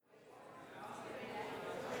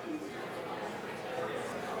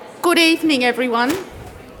Good evening, everyone,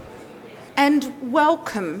 and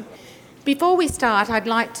welcome. Before we start, I'd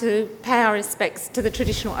like to pay our respects to the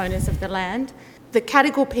traditional owners of the land, the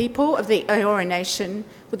Cadigal people of the Eora Nation,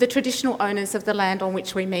 with the traditional owners of the land on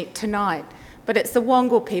which we meet tonight. But it's the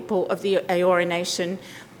Wongal people of the Eora Nation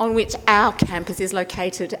on which our campus is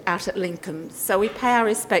located out at Lincoln. So we pay our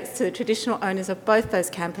respects to the traditional owners of both those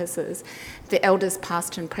campuses, the elders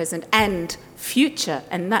past and present and future,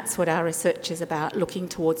 and that's what our research is about, looking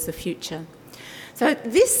towards the future. So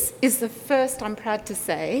this is the first, I'm proud to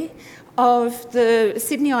say, of the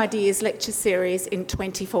Sydney Ideas lecture series in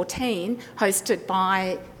 2014, hosted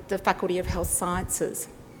by the Faculty of Health Sciences.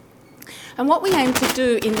 And what we aim to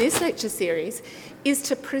do in this lecture series is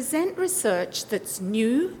to present research that's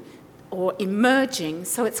new or emerging,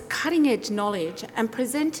 so it's cutting-edge knowledge, and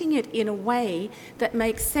presenting it in a way that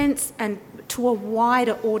makes sense and to a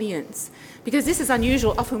wider audience. Because this is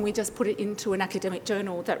unusual, often we just put it into an academic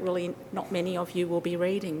journal that really not many of you will be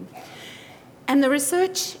reading. And the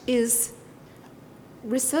research is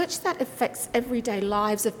research that affects everyday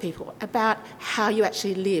lives of people, about how you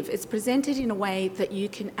actually live. It's presented in a way that you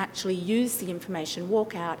can actually use the information,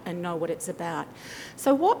 walk out and know what it's about.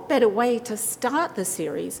 So what better way to start the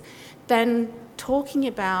series than talking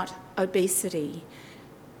about obesity?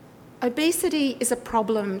 Obesity is a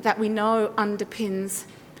problem that we know underpins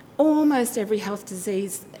almost every health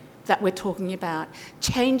disease that we're talking about,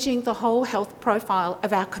 changing the whole health profile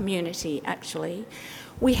of our community, actually.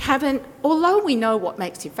 We haven't, although we know what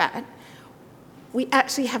makes you fat, we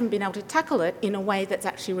actually haven't been able to tackle it in a way that's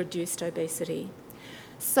actually reduced obesity.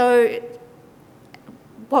 So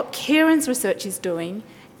what Kieron's research is doing,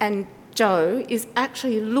 and Joe, is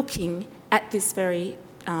actually looking at this very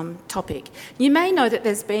topic. You may know that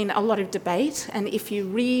there's been a lot of debate, and if you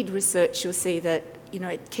read research, you'll see that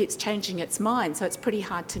it keeps changing its mind, so it's pretty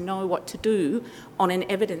hard to know what to do on an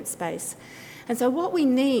evidence base. And so what we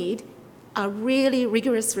need are really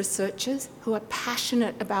rigorous researchers who are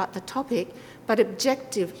passionate about the topic but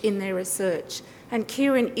objective in their research. And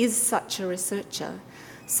Kieron is such a researcher.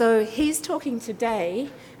 So he's talking today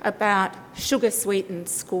about sugar-sweetened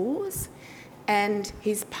schools, and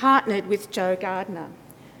he's partnered with Joe Gardner.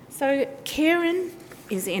 So Kieron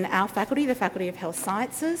is in our faculty, the Faculty of Health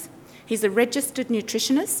Sciences. He's a registered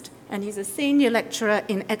nutritionist, and he's a senior lecturer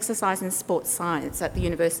in exercise and sports science at the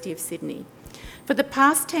University of Sydney. For the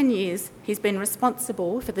past 10 years, he's been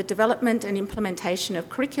responsible for the development and implementation of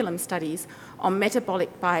curriculum studies on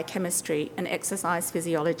metabolic biochemistry and exercise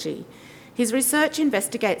physiology. His research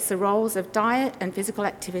investigates the roles of diet and physical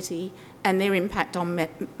activity and their impact on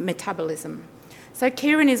metabolism. So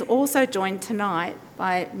Kieron is also joined tonight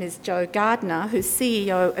by Ms. Joe Gardner, who's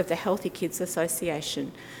CEO of the Healthy Kids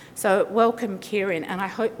Association. So welcome, Kieron, and I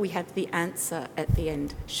hope we have the answer at the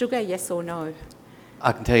end. Sugar, yes or no?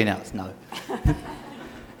 I can tell you now it's no.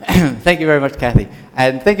 Thank you very much, Kathy.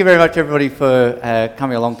 And thank you very much, everybody, for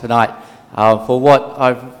coming along tonight for what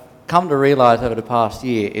I've come to realise over the past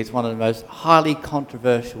year is one of the most highly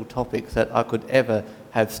controversial topics that I could ever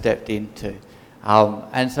have stepped into.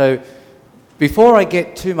 And so before I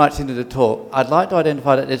get too much into the talk, I'd like to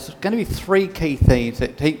identify that there's going to be three key themes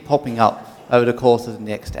that keep popping up over the course of the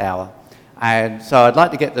next hour. And so I'd like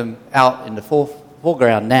to get them out in the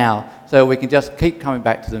foreground now, so we can just keep coming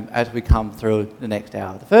back to them as we come through the next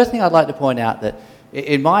hour. The first thing I'd like to point out that,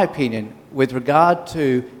 in my opinion, with regard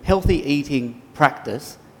to healthy eating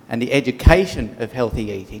practice and the education of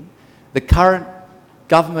healthy eating, the current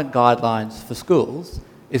government guidelines for schools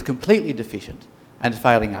is completely deficient and is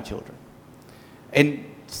failing our children. And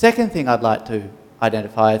second thing I'd like to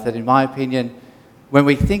identify is that, in my opinion, when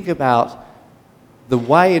we think about the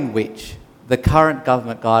way in which the current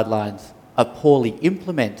government guidelines are poorly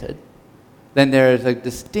implemented, then there is a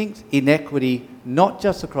distinct inequity not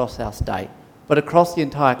just across our state, but across the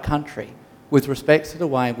entire country with respect to the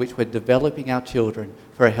way in which we're developing our children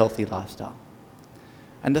for a healthy lifestyle.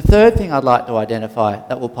 And the third thing I'd like to identify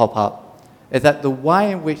that will pop up is that the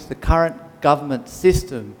way in which the current government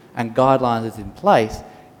system and guidelines is in place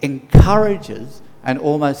encourages and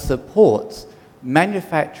almost supports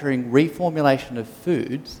manufacturing reformulation of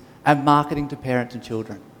foods and marketing to parents and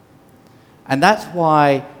children. And that's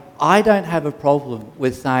why I don't have a problem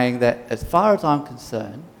with saying that, as far as I'm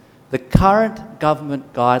concerned, the current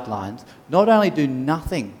government guidelines not only do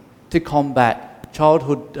nothing to combat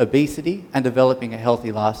childhood obesity and developing a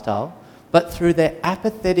healthy lifestyle, but through their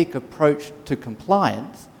apathetic approach to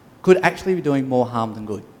compliance, could actually be doing more harm than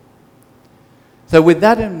good. So with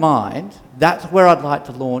that in mind, that's where I'd like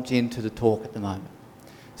to launch into the talk at the moment.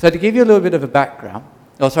 So to give you a little bit of a background,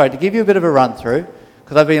 to give you a bit of a run through,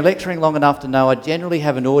 because I've been lecturing long enough to know I generally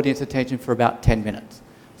have an audience attention for about 10 minutes.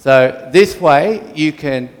 So this way you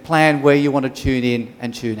can plan where you want to tune in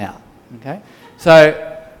and tune out. Okay?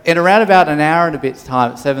 So in around about an hour and a bit's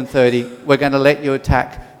time at 7:30, we're going to let you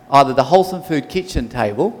attack either the Wholesome Food Kitchen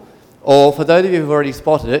table, or for those of you who've already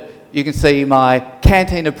spotted it, you can see my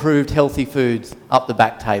canteen-approved healthy foods up the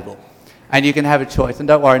back table. And you can have a choice. And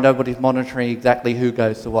don't worry, nobody's monitoring exactly who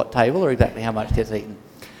goes to what table or exactly how much gets eaten.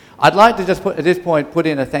 I'd like to just at this point put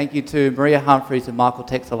in a thank you to Maria Humphreys and Michael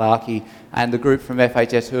Texelaki and the group from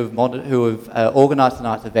FHS who have organised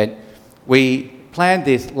tonight's event. We planned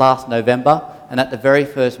this last November, and at the very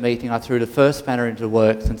first meeting I threw the first spanner into the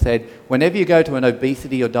works and said, whenever you go to an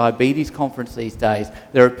obesity or diabetes conference these days,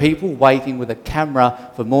 there are people waiting with a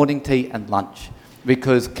camera for morning tea and lunch,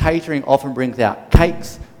 because catering often brings out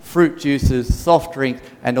cakes, fruit juices, soft drinks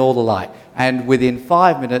and all the like. And within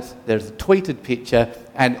 5 minutes there's a tweeted picture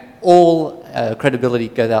and all credibility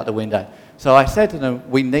goes out the window. So I said to them,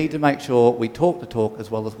 we need to make sure we talk the talk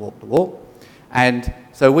as well as walk the walk. And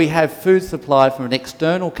so we have food supplied from an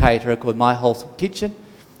external caterer called My Wholesome Kitchen,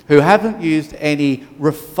 who haven't used any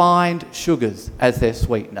refined sugars as their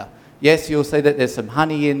sweetener. Yes, you'll see that there's some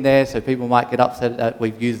honey in there, so people might get upset that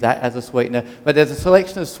we've used that as a sweetener, but there's a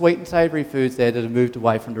selection of sweet and savoury foods there that have moved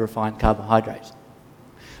away from the refined carbohydrates.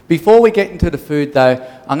 Before we get into the food though,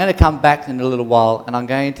 I'm going to come back in a little while and I'm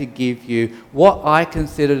going to give you what I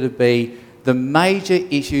consider to be the major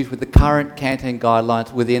issues with the current canteen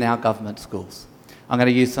guidelines within our government schools. I'm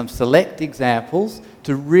going to use some select examples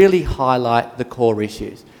to really highlight the core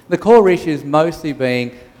issues. The core issues mostly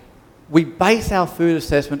being we base our food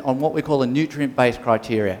assessment on what we call a nutrient-based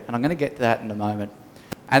criteria, and I'm going to get to that in a moment.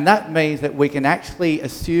 And that means that we can actually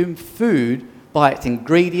assume food by its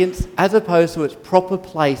ingredients as opposed to its proper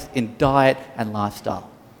place in diet and lifestyle.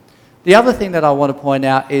 The other thing that I want to point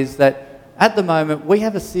out is that at the moment we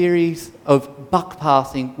have a series of buck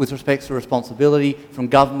passing with respect to responsibility from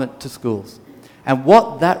government to schools. And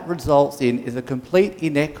what that results in is a complete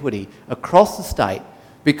inequity across the state,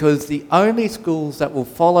 because the only schools that will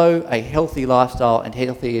follow a healthy lifestyle and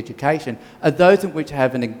healthy education are those in which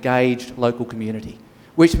have an engaged local community,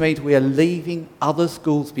 which means we are leaving other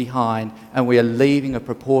schools behind and we are leaving a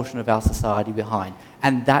proportion of our society behind.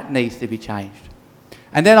 And that needs to be changed.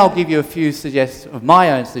 And then I'll give you a few of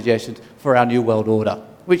my own suggestions for our new world order,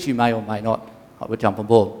 which you may or may not would jump on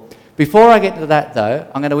board. Before I get to that though,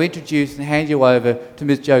 I'm going to introduce and hand you over to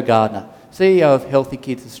Ms. Jo Gardner, CEO of Healthy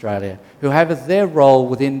Kids Australia, who have as their role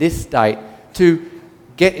within this state to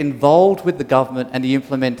get involved with the government and the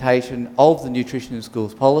implementation of the Nutrition in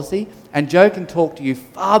Schools policy. And Jo can talk to you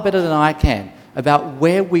far better than I can about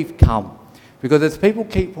where we've come. Because as people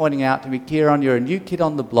keep pointing out to me, Kieron, you're a new kid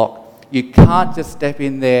on the block. You can't just step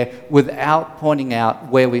in there without pointing out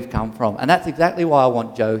where we've come from. And that's exactly why I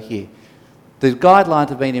want Jo here. The guidelines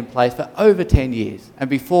have been in place for over 10 years, and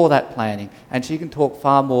before that planning, and she can talk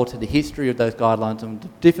far more to the history of those guidelines and the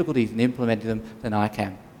difficulties in implementing them than I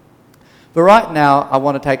can. But right now, I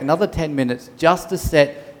want to take another 10 minutes just to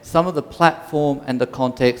set some of the platform and the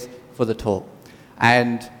context for the talk.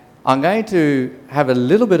 And I'm going to have a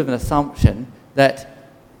little bit of an assumption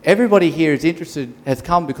that everybody here has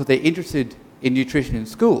come because they're interested in nutrition in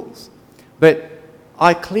schools. But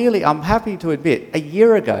I'm happy to admit, a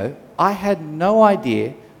year ago, I had no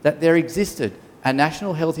idea that there existed a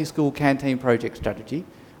National Healthy School Canteen Project strategy.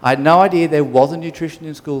 I had no idea there was a Nutrition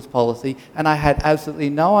in Schools policy, and I had absolutely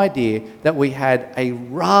no idea that we had a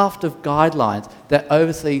raft of guidelines that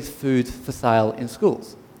oversees foods for sale in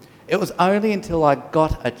schools. It was only until I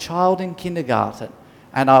got a child in kindergarten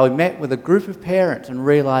and I met with a group of parents and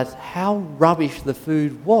realised how rubbish the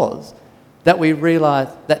food was that we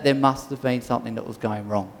realised that there must have been something that was going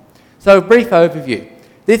wrong. So a brief overview.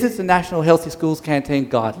 This is the National Healthy Schools Canteen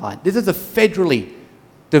Guideline. This is a federally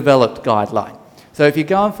developed guideline. So if you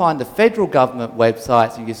go and find the federal government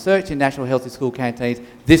websites and you search in National Healthy School Canteens,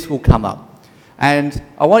 this will come up. And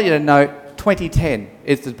I want you to note 2010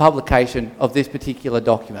 is the publication of this particular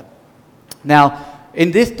document. Now,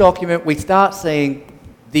 in this document, we start seeing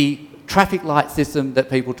the traffic light system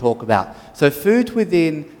that people talk about. So foods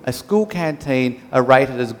within a school canteen are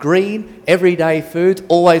rated as green, everyday foods,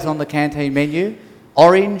 always on the canteen menu.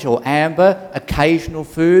 Orange or amber, occasional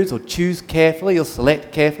foods, or choose carefully or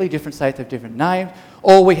select carefully. Different states have different names.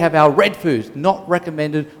 Or we have our red foods, not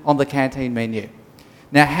recommended on the canteen menu.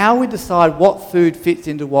 Now, how we decide what food fits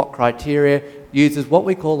into what criteria uses what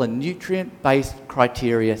we call a nutrient-based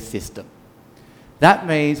criteria system. That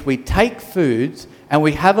means we take foods and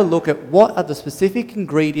we have a look at what are the specific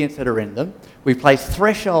ingredients that are in them. We place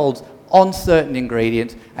thresholds on certain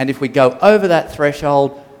ingredients, and if we go over that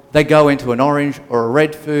threshold, they go into an orange or a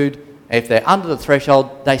red food. If they're under the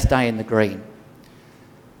threshold, they stay in the green.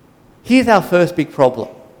 Here's our first big problem.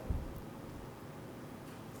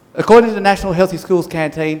 According to the National Healthy Schools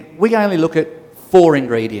Canteen, we only look at 4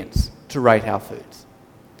 ingredients to rate our foods.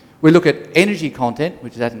 We look at energy content,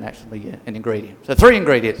 which isn't actually an ingredient. So 3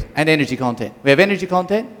 ingredients and energy content. We have energy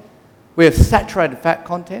content, we have saturated fat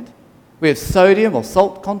content, we have sodium or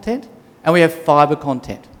salt content, and we have fibre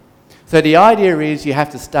content. So the idea is you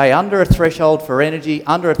have to stay under a threshold for energy,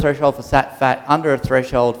 under a threshold for fat, under a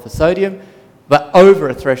threshold for sodium, but over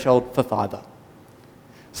a threshold for fibre.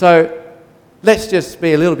 So let's just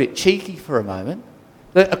be a little bit cheeky for a moment.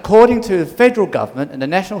 That according to the federal government and the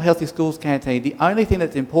National Healthy Schools Canteen, the only thing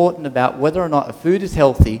that's important about whether or not a food is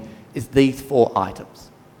healthy is these 4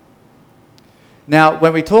 items. Now,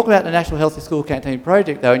 when we talk about the National Healthy School Canteen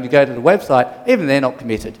project, though, and you go to the website, even they're not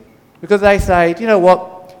committed. Because they say, you know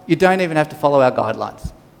what, you don't even have to follow our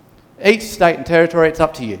guidelines. Each state and territory, it's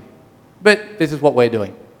up to you. But this is what we're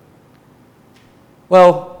doing.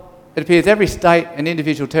 Well, it appears every state and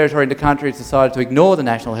individual territory in the country has decided to ignore the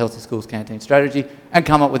National Healthy Schools Canteen strategy and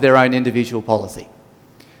come up with their own individual policy.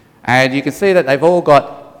 And you can see that they've all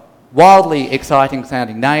got wildly exciting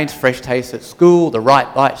sounding names: Fresh Taste at School, the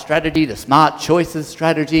Right Bite strategy, the Smart Choices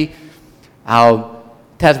strategy.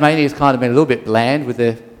 Tasmania's kind of been a little bit bland with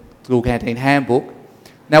the school canteen handbook.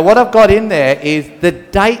 Now what I've got in there is the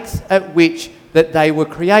dates at which that they were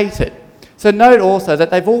created. So note also that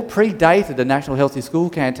they've all predated the National Healthy School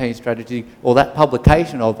Canteen strategy, or that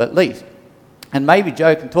publication of at least. And maybe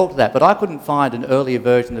Joe can talk to that, but I couldn't find an earlier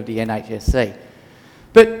version of the NHSC.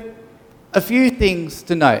 But a few things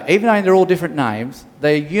to note. Even though they're all different names,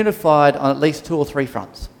 they're unified on at least 2 or 3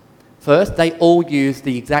 fronts. First, they all use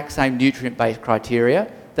the exact same nutrient-based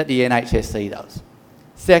criteria that the NHSC does.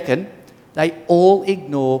 Second, they all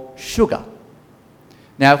ignore sugar.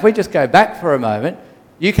 Now, if we just go back for a moment,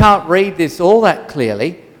 you can't read this all that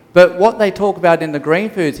clearly, but what they talk about in the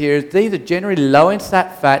green foods here is these are generally low in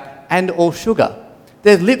fat and or sugar.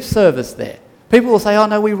 There's lip service there. People will say, oh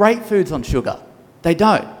no, we rate foods on sugar. They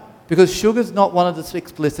don't, because sugar's not one of the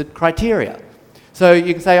explicit criteria. So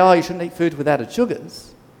you can say, oh, you shouldn't eat foods with added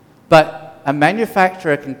sugars, but a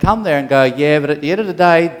manufacturer can come there and go, yeah, but at the end of the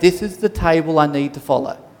day, this is the table I need to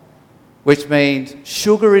follow, which means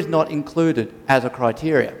sugar is not included as a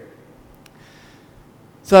criteria.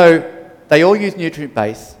 So they all use nutrient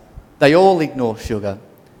base, they all ignore sugar,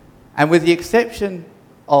 and with the exception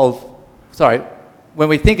of, when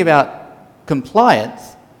we think about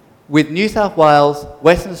compliance, with New South Wales,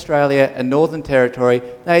 Western Australia and Northern Territory,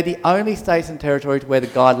 they are the only states and territories where the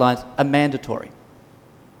guidelines are mandatory.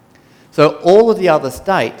 So all of the other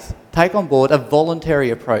states take on board a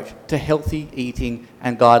voluntary approach to healthy eating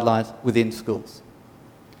and guidelines within schools.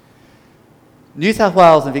 New South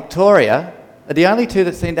Wales and Victoria are the only 2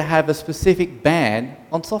 that seem to have a specific ban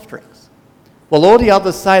on soft drinks. While all the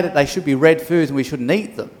others say that they should be red foods and we shouldn't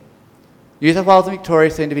eat them, New South Wales and Victoria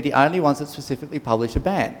seem to be the only ones that specifically publish a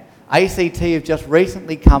ban. ACT have just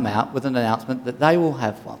recently come out with an announcement that they will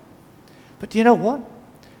have one. But do you know what?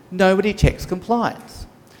 Nobody checks compliance.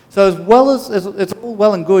 So as well as it's all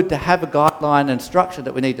well and good to have a guideline and structure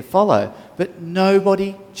that we need to follow, but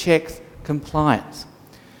nobody checks compliance.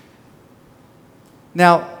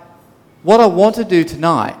 Now, what I want to do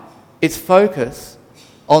tonight is focus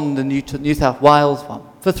on the New South Wales one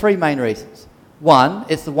for 3 main reasons. One,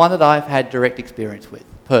 it's the one that I've had direct experience with,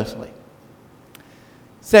 personally.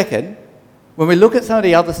 Second, when we look at some of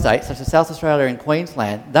the other states, such as South Australia and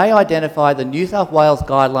Queensland, they identify the New South Wales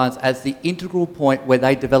guidelines as the integral point where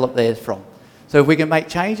they develop theirs from. So if we can make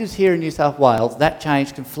changes here in New South Wales, that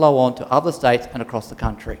change can flow on to other states and across the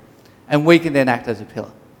country. And we can then act as a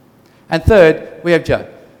pillar. And third, we have Joe,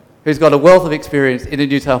 who's got a wealth of experience in the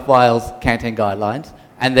New South Wales canteen guidelines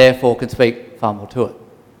and therefore can speak far more to it.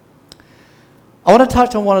 I want to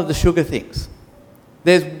touch on one of the sugar things.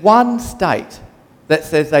 There's one state that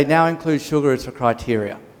says they now include sugar as a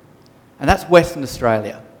criteria, and that's Western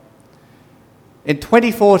Australia. In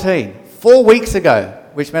 2014, 4 weeks ago,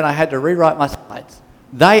 which meant I had to rewrite my slides,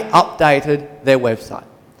 they updated their website,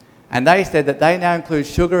 and they said that they now include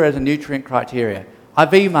sugar as a nutrient criteria.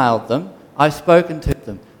 I've emailed them, I've spoken to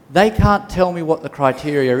them. They can't tell me what the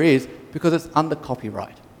criteria is because it's under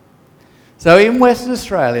copyright. So in Western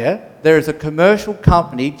Australia, there is a commercial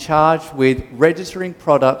company charged with registering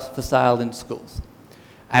products for sale in schools.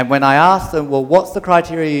 And when I asked them, well, what's the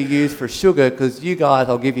criteria you use for sugar? Because you guys,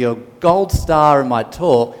 I'll give you a gold star in my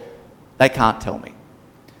talk. They can't tell me.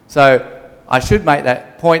 So I should make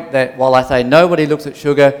that point that while I say nobody looks at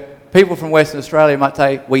sugar, people from Western Australia might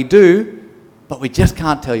say, we do, but we just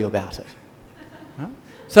can't tell you about it. Right?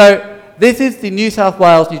 So this is the New South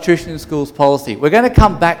Wales Nutrition in Schools policy. We're going to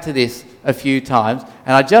come back to this a few times,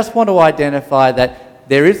 and I just want to identify that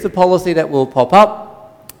there is the policy that will pop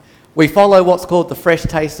up. We follow what's called the Fresh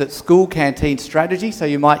Taste at School canteen strategy, so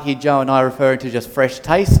you might hear Joe and I referring to just fresh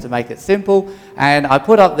taste to make it simple. And I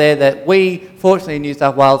put up there that we, fortunately in New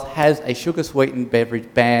South Wales, has a sugar-sweetened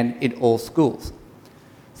beverage ban in all schools.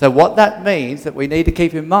 So what that means that we need to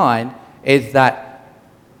keep in mind is that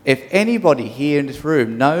if anybody here in this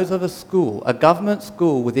room knows of a school, a government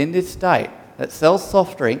school within this state that sells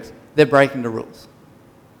soft drinks, they're breaking the rules.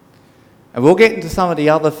 And we'll get into some of the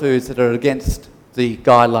other foods that are against the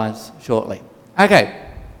guidelines shortly. Okay.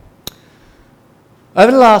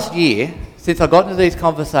 Over the last year, since I got into these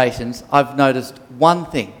conversations, I've noticed one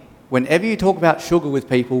thing. Whenever you talk about sugar with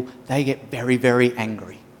people, they get very, very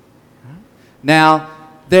angry. Now,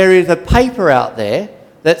 there is a paper out there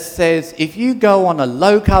that says if you go on a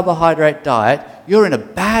low carbohydrate diet, you're in a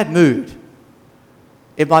bad mood.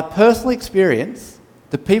 In my personal experience,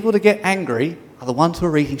 the people that get angry are the ones who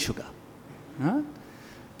are eating sugar. Right?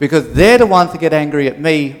 Because they're the ones that get angry at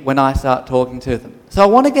me when I start talking to them. So I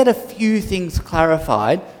want to get a few things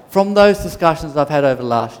clarified from those discussions I've had over the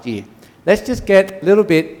last year. Let's just get a little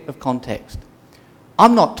bit of context.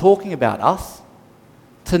 I'm not talking about us.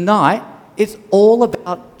 Tonight, it's all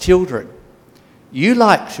about children. You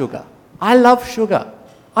like sugar. I love sugar.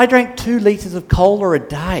 I drank 2 litres of cola a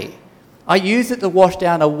day. I use it to wash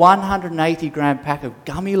down a 180 gram pack of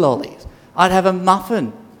gummy lollies. I'd have a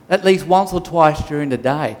muffin at least once or twice during the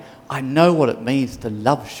day. I know what it means to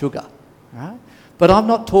love sugar, right? But I'm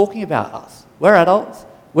not talking about us. We're adults.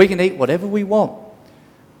 We can eat whatever we want.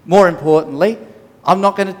 More importantly, I'm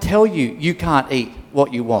not going to tell you you can't eat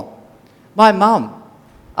what you want. My mum,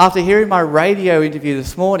 after hearing my radio interview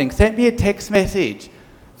this morning, sent me a text message.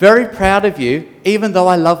 Very proud of you, even though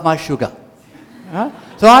I love my sugar. Right?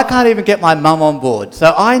 So I can't even get my mum on board.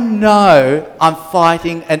 So I know I'm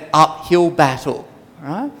fighting an uphill battle,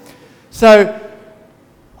 right? So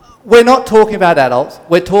we're not talking about adults,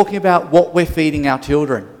 we're talking about what we're feeding our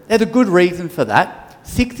children. There's a good reason for that.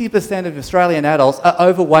 60% of Australian adults are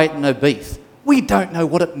overweight and obese. We don't know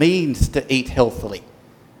what it means to eat healthily.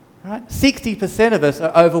 Right? 60% of us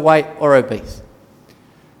are overweight or obese.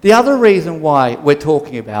 The other reason why we're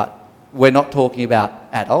not talking about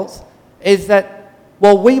adults is that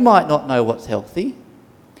while we might not know what's healthy,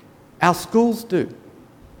 our schools do.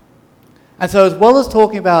 And so as well as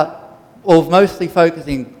talking about, or mostly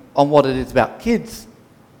focusing on what it is about kids,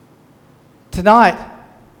 tonight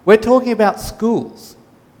we're talking about schools.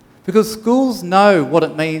 Because schools know what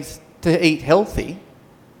it means to eat healthy.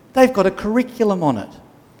 They've got a curriculum on it.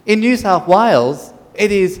 In New South Wales,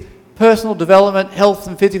 it is personal development, health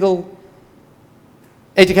and physical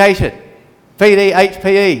education. PD,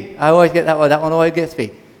 HPE. I always get that one. That one always gets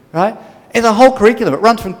me. Right? It's a whole curriculum. It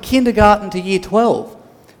runs from kindergarten to year 12.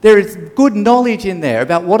 There is good knowledge in there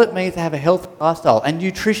about what it means to have a healthy lifestyle, and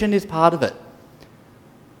nutrition is part of it.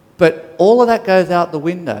 But all of that goes out the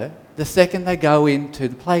window the second they go into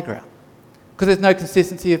the playground, because there's no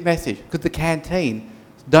consistency of message, because the canteen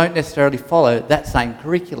don't necessarily follow that same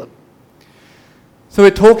curriculum. So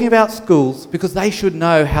we're talking about schools because they should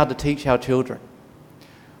know how to teach our children.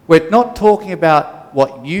 We're not talking about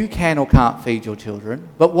what you can or can't feed your children,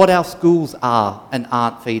 but what our schools are and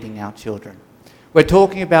aren't feeding our children. We're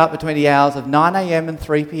talking about between the hours of 9 a.m. and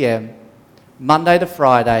 3 p.m, Monday to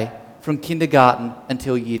Friday, from kindergarten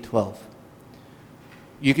until year 12.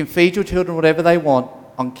 You can feed your children whatever they want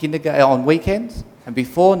on weekends and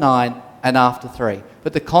before 9 and after 3.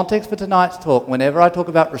 But the context for tonight's talk, whenever I talk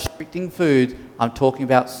about restricting food, I'm talking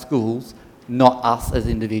about schools, not us as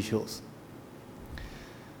individuals.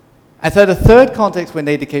 And so the third context we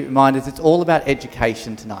need to keep in mind is it's all about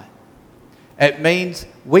education tonight. It means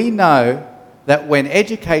we know that when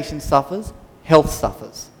education suffers, health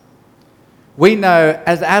suffers. We know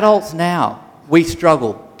as adults now, we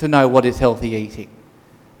struggle to know what is healthy eating.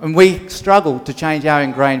 And we struggle to change our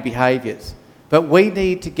ingrained behaviours. But we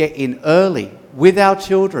need to get in early with our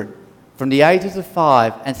children from the ages of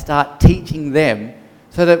 5 and start teaching them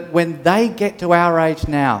so that when they get to our age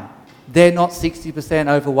now, they're not 60%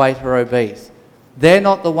 overweight or obese. They're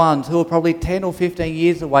not the ones who are probably 10 or 15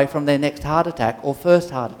 years away from their next heart attack or first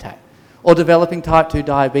heart attack, or developing type 2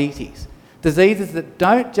 diabetes. Diseases that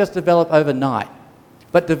don't just develop overnight,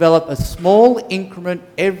 but develop a small increment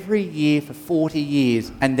every year for 40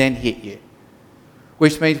 years and then hit you.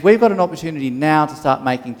 Which means we've got an opportunity now to start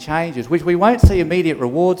making changes, which we won't see immediate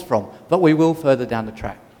rewards from, but we will further down the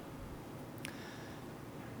track.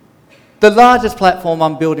 The largest platform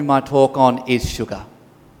I'm building my talk on is sugar.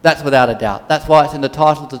 That's without a doubt. That's why it's in the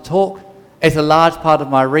title of the talk. It's a large part of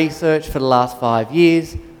my research for the last 5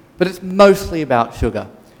 years, but it's mostly about sugar.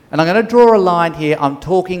 And I'm going to draw a line here. I'm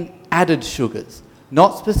talking added sugars,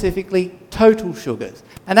 not specifically total sugars.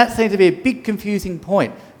 And that seems to be a big confusing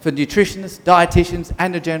point for nutritionists, dietitians,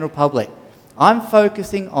 and the general public. I'm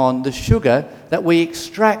focusing on the sugar that we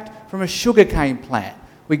extract from a sugarcane plant.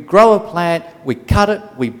 We grow a plant, we cut it,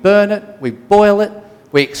 we burn it, we boil it,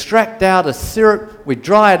 we extract out a syrup, we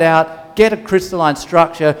dry it out, get a crystalline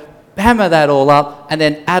structure, hammer that all up, and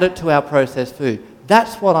then add it to our processed food.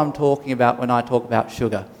 That's what I'm talking about when I talk about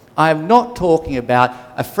sugar. I am not talking about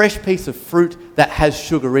a fresh piece of fruit that has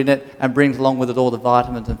sugar in it and brings along with it all the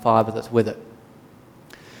vitamins and fibre that's with it.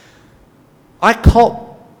 I cop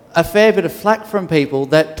a fair bit of flack from people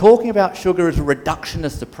that talking about sugar is a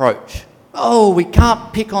reductionist approach. Oh, we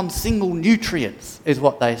can't pick on single nutrients, is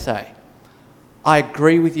what they say. I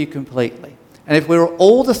agree with you completely. And if we were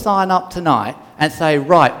all to sign up tonight and say,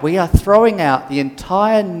 right, we are throwing out the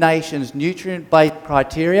entire nation's nutrient-based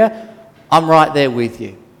criteria, I'm right there with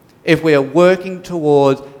you. If we are working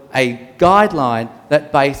towards a guideline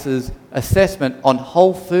that bases assessment on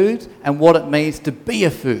whole foods and what it means to be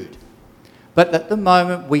a food. But at the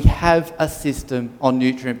moment, we have a system on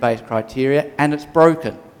nutrient-based criteria and it's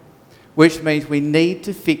broken, which means we need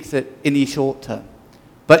to fix it in the short term.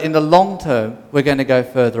 But in the long term, we're going to go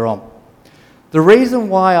further on. The reason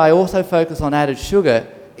why I also focus on added sugar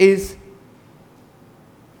is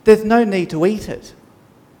there's no need to eat it.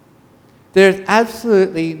 There's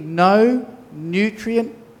absolutely no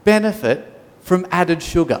nutrient benefit from added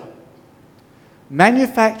sugar.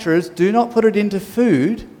 Manufacturers do not put it into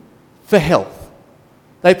food for health.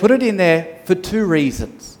 They put it in there for two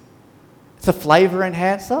reasons. It's a flavour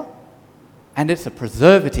enhancer and it's a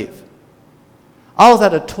preservative. I was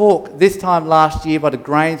at a talk this time last year by the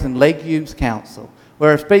Grains and Legumes Council,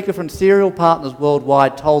 where a speaker from Cereal Partners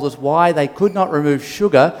Worldwide told us why they could not remove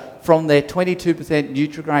sugar from their 22%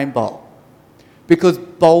 Nutrigrain bowl. Because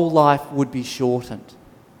bowl life would be shortened.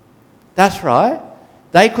 That's right.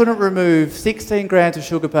 They couldn't remove 16 grams of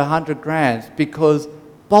sugar per 100 grams because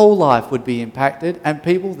bowl life would be impacted and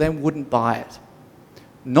people then wouldn't buy it.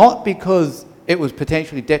 Not because it was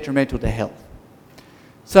potentially detrimental to health.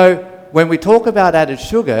 So when we talk about added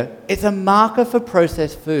sugar, it's a marker for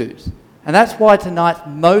processed foods. And that's why tonight's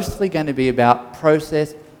mostly going to be about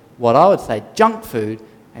processed, what I would say, junk food,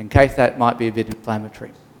 in case that might be a bit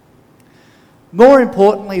inflammatory. More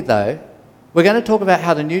importantly, though, we're going to talk about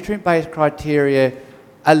how the nutrient-based criteria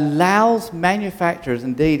allows manufacturers,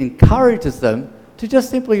 indeed encourages them, to just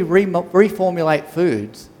simply reformulate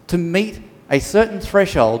foods to meet a certain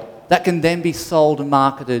threshold that can then be sold and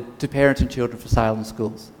marketed to parents and children for sale in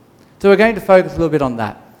schools. So we're going to focus a little bit on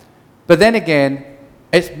that. But then again,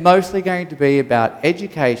 it's mostly going to be about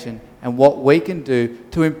education and what we can do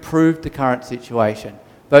to improve the current situation,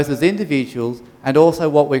 both as individuals and also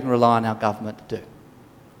what we can rely on our government to do.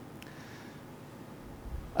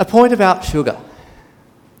 A point about sugar.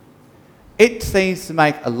 It seems to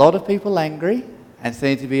make a lot of people angry and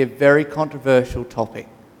seems to be a very controversial topic.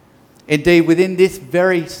 Indeed, within this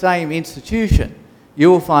very same institution, you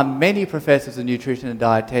will find many professors of nutrition and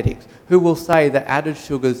dietetics who will say that added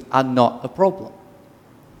sugars are not a problem.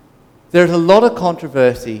 There's a lot of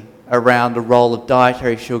controversy around the role of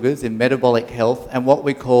dietary sugars in metabolic health and what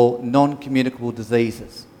we call non-communicable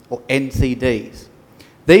diseases, or NCDs.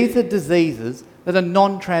 These are diseases that are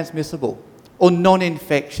non-transmissible or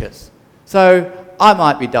non-infectious. So I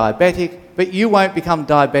might be diabetic, but you won't become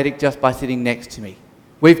diabetic just by sitting next to me.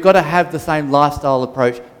 We've got to have the same lifestyle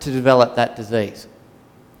approach to develop that disease.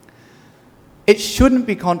 It shouldn't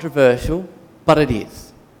be controversial, but it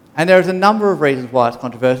is. And there's a number of reasons why it's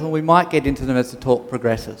controversial, and we might get into them as the talk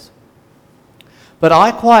progresses. But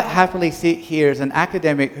I quite happily sit here as an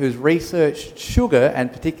academic who's researched sugar,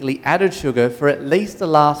 and particularly added sugar, for at least the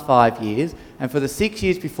last 5 years, and for the 6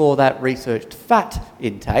 years before that researched fat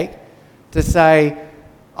intake, to say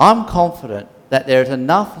I'm confident that there's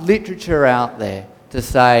enough literature out there to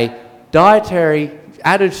say dietary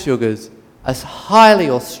added sugars are highly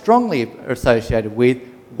or strongly associated with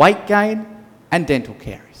weight gain and dental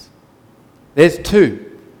caries. There's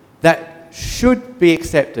two that should be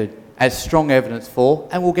accepted as strong evidence for,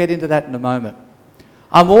 and we'll get into that in a moment.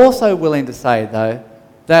 I'm also willing to say, though,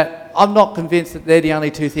 that I'm not convinced that they're the only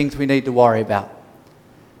two things we need to worry about.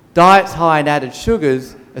 Diets high in added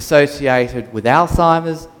sugars associated with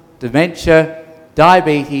Alzheimer's, dementia,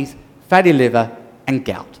 diabetes, fatty liver, and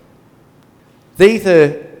gout. These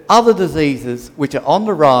are other diseases which are on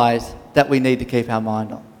the rise that we need to keep our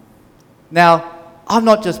mind on. Now, I'm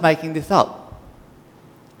not just making this up.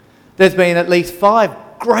 There's been at least 5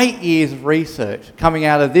 great years of research coming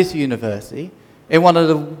out of this university in one of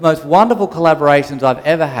the most wonderful collaborations I've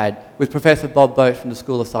ever had with Professor Bob Boat from the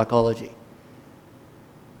School of Psychology.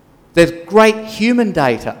 There's great human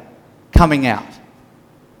data coming out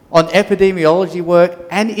on epidemiology work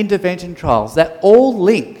and intervention trials that all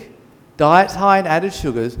link diets high in added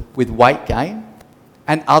sugars with weight gain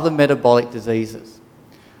and other metabolic diseases.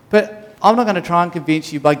 But I'm not going to try and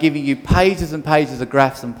convince you by giving you pages and pages of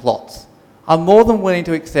graphs and plots. I'm more than willing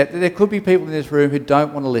to accept that there could be people in this room who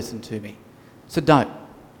don't want to listen to me. So don't.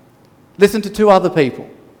 Listen to two other people,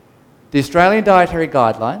 the Australian Dietary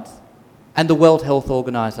Guidelines and the World Health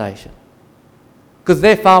Organisation. Because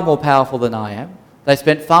they're far more powerful than I am. They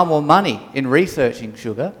spent far more money in researching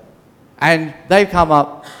sugar, and they've come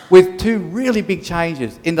up with two really big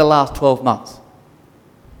changes in the last 12 months.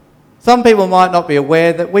 Some people might not be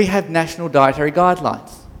aware that we have national dietary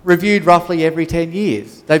guidelines, reviewed roughly every 10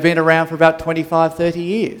 years. They've been around for about 25, 30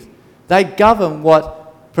 years. They govern what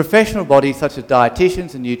professional bodies such as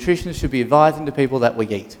dietitians and nutritionists should be advising to people that we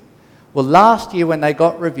eat. Well, last year when they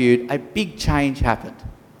got reviewed, a big change happened.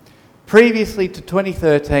 Previously to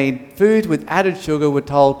 2013, foods with added sugar were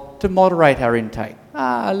told to moderate our intake.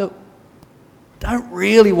 Look, don't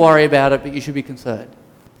really worry about it, but you should be concerned.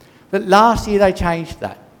 But last year they changed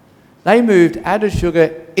that. They moved added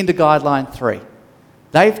sugar into Guideline 3.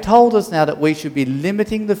 They've told us now that we should be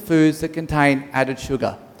limiting the foods that contain added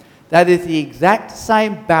sugar. That is the exact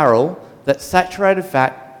same barrel that saturated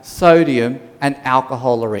fat, sodium and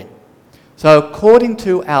alcohol are in. So according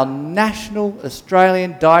to our national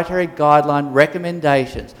Australian dietary guideline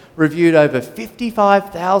recommendations, reviewed over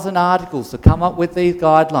 55,000 articles to come up with these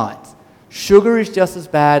guidelines, sugar is just as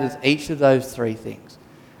bad as each of those three things.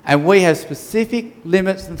 And we have specific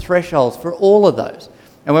limits and thresholds for all of those.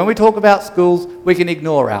 And when we talk about schools, we can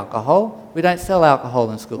ignore alcohol. We don't sell alcohol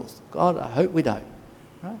in schools. God, I hope we don't.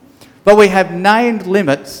 Right? But we have named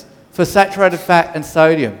limits for saturated fat and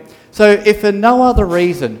sodium. So if for no other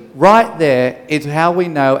reason, right there is how we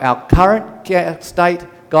know our current state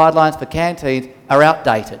guidelines for canteens are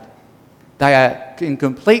outdated. They are in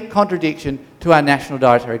complete contradiction to our national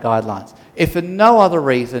dietary guidelines. If for no other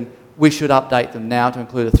reason, we should update them now to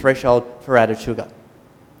include a threshold for added sugar.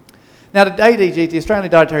 Now the ADG, the Australian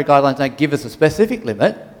Dietary Guidelines, don't give us a specific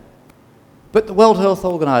limit, but the World Health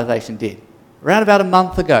Organisation did, around about a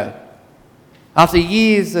month ago. After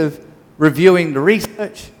years of reviewing the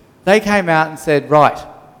research, they came out and said, right,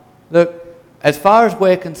 look, as far as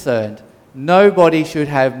we're concerned, nobody should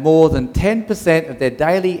have more than 10% of their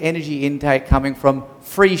daily energy intake coming from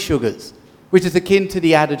free sugars, which is akin to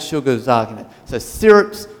the added sugars argument. So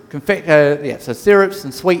syrups, syrups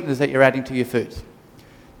and sweeteners that you're adding to your foods.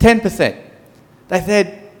 10%. They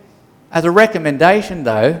said, as a recommendation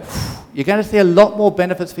though, you're going to see a lot more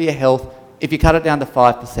benefits for your health if you cut it down to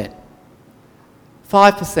 5%.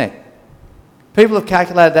 5%. People have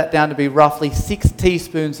calculated that down to be roughly 6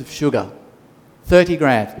 teaspoons of sugar, 30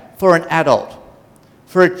 grams, for an adult.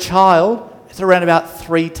 For a child, it's around about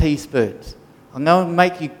 3 teaspoons. I'm going to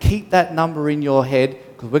make you keep that number in your head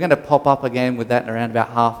because we're going to pop up again with that in around about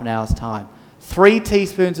half an hour's time. 3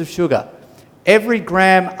 teaspoons of sugar. Every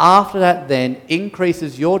gram after that then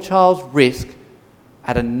increases your child's risk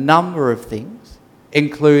at a number of things,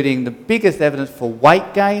 including the biggest evidence for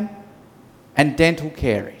weight gain and dental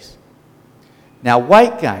caries. Now,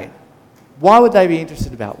 weight gain, why would they be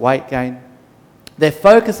interested about weight gain? They're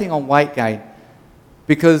focusing on weight gain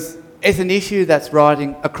because it's an issue that's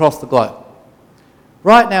riding across the globe.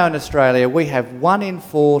 Right now in Australia, we have 1 in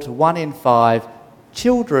 4 to 1 in 5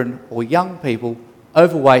 children or young people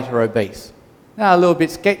overweight or obese. Now, a little bit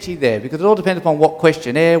sketchy there because it all depends upon what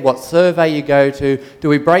questionnaire, what survey you go to. Do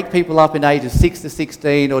we break people up in ages 6 to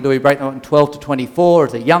 16 or do we break them up in 12 to 24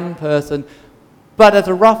 as a young person? But as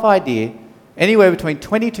a rough idea, anywhere between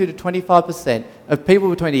 22 to 25% of people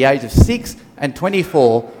between the age of 6 and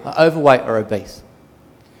 24 are overweight or obese.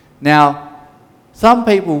 Now, some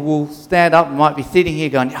people will stand up and might be sitting here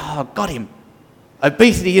going, oh, got him.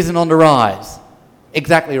 Obesity isn't on the rise.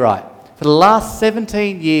 Exactly right. For the last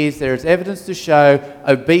 17 years, there is evidence to show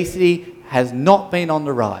obesity has not been on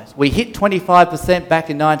the rise. We hit 25%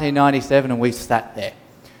 back in 1997 and we've sat there.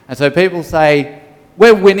 And so people say,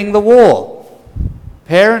 we're winning the war.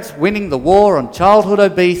 Parents winning the war on childhood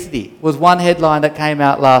obesity was one headline that came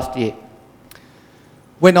out last year.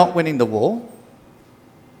 We're not winning the war.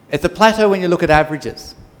 It's a plateau when you look at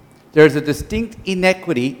averages. There is a distinct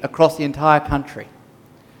inequity across the entire country.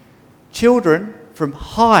 Children from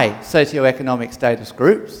high socioeconomic status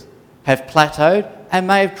groups have plateaued and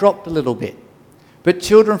may have dropped a little bit. But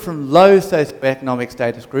children from low socioeconomic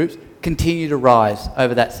status groups continue to rise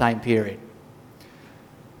over that same period.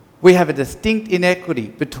 we have a distinct inequity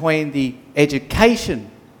between the education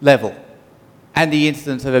level and the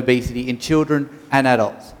incidence of obesity in children and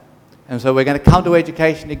adults. And so we're going to come to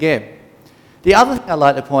education again. The other thing I'd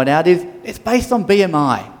like to point out is it's based on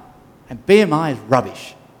BMI, and BMI is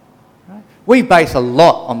rubbish. Right? We base a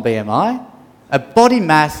lot on BMI, a body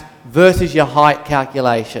mass versus your height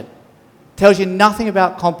calculation. Tells you nothing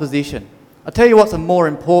about composition. I'll tell you what's a more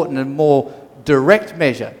important and more direct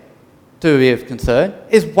measure to be of concern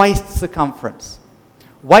is waist circumference.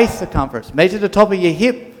 Waist circumference. Measure the top of your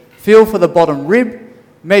hip, feel for the bottom rib,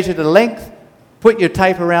 measure the length, put your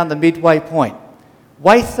tape around the midway point.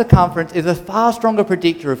 Waist circumference is a far stronger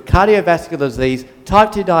predictor of cardiovascular disease,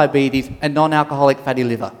 type 2 diabetes and non-alcoholic fatty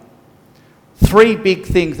liver. 3 big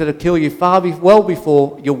things that'll kill you well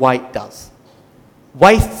before your weight does.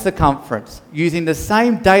 Waist circumference, using the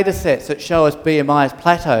same data sets that show us BMI has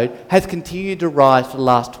plateaued, has continued to rise for the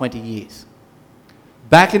last 20 years.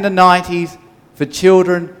 Back in the 90s, for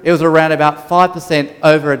children, it was around about 5%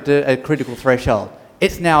 over a critical threshold.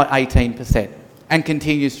 It's now at 18% and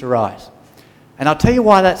continues to rise. And I'll tell you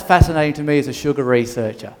why that's fascinating to me as a sugar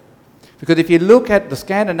researcher. Because if you look at the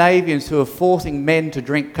Scandinavians who are forcing men to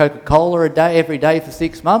drink Coca-Cola every day for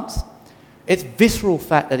 6 months, it's visceral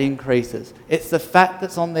fat that increases. It's the fat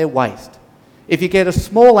that's on their waist. If you get a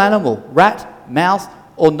small animal, rat, mouse,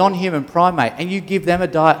 or non-human primate, and you give them a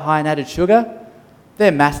diet high in added sugar,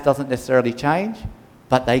 their mass doesn't necessarily change,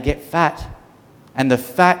 but they get fat. And the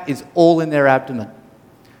fat is all in their abdomen.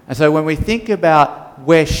 And so when we think about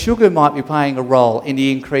where sugar might be playing a role in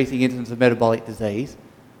the increasing incidence of metabolic disease,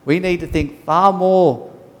 we need to think far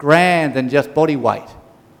more grand than just body weight.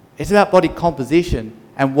 It's about body composition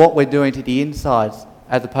and what we're doing to the insides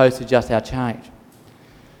as opposed to just our change.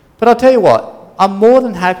 But I'll tell you what, I'm more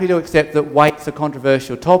than happy to accept that weight's a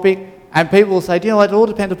controversial topic, and people will say, you know, it all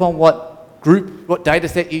depends upon what group, what data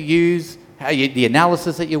set you use, the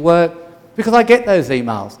analysis that you work, because I get those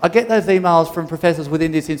emails. I get those emails from professors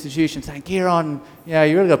within this institution saying, Kieron, you know,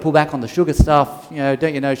 you really got to pull back on the sugar stuff, you know,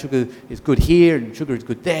 don't you know sugar is good here and sugar is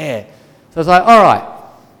good there. So it's like, all right,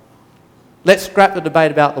 let's scrap the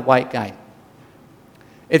debate about the weight gain.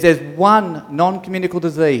 If there's one non-communicable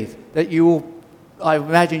disease that I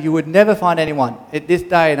imagine you would never find anyone at this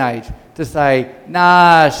day and age to say,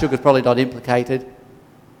 nah, sugar's probably not implicated,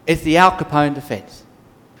 it's the Al Capone defence.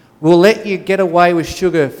 We'll let you get away with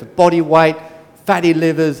sugar for body weight, fatty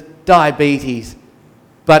livers, diabetes,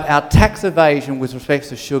 but our tax evasion with respect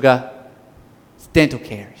to sugar is dental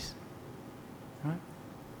caries. Right?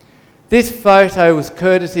 This photo was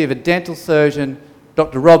courtesy of a dental surgeon,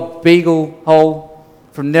 Dr. Rob Beaglehole,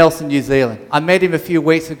 from Nelson, New Zealand. I met him a few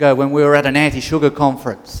weeks ago when we were at an anti-sugar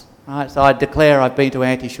conference. Right? So I declare I've been to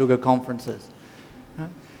anti-sugar conferences. Right?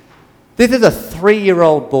 This is a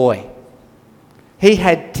 3-year-old boy. He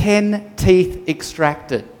had 10 teeth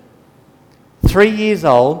extracted. 3 years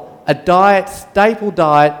old, a staple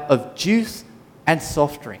diet of juice and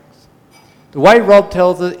soft drinks. The way Rob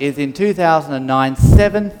tells it is in 2009,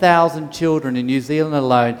 7,000 children in New Zealand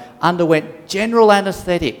alone underwent general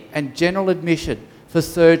anaesthetic and general admission for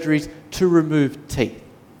surgeries to remove teeth.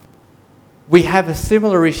 We have a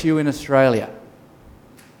similar issue in Australia.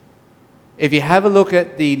 If you have a look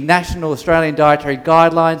at the National Australian Dietary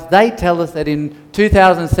Guidelines, they tell us that in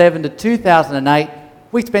 2007 to 2008,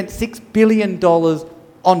 we spent $6 billion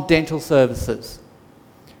on dental services.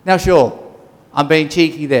 Now sure, I'm being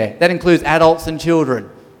cheeky there. That includes adults and children,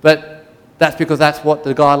 but that's because that's what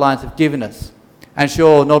the guidelines have given us. And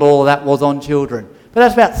sure, not all of that was on children. But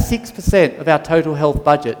that's about 6% of our total health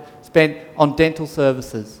budget spent on dental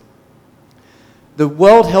services. The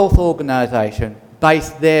World Health Organization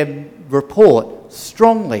based their report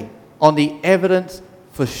strongly on the evidence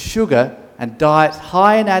for sugar and diets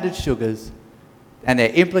high in added sugars and their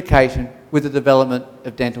implication with the development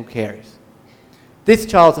of dental caries. This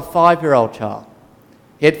child's a 5-year-old child.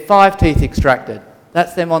 He had 5 teeth extracted.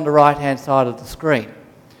 That's them on the right-hand side of the screen.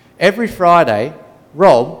 Every Friday,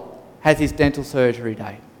 Rob has his dental surgery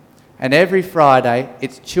day. And every Friday,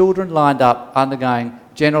 it's children lined up undergoing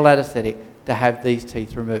general anaesthetic to have these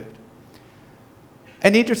teeth removed.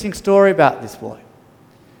 An interesting story about this boy.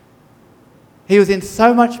 He was in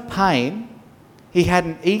so much pain, he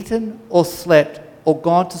hadn't eaten or slept or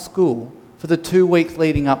gone to school for the 2 weeks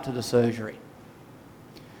leading up to the surgery.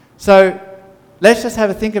 So let's just have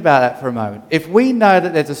a think about that for a moment. If we know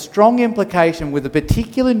that there's a strong implication with a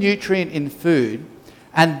particular nutrient in food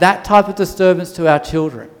and that type of disturbance to our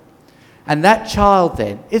children, and that child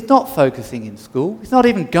then is not focusing in school, he's not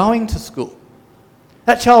even going to school.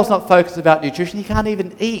 That child's not focused about nutrition, he can't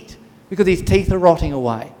even eat because his teeth are rotting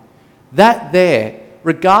away. That there,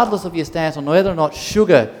 regardless of your stance on whether or not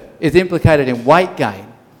sugar is implicated in weight gain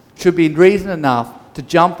should be reason enough to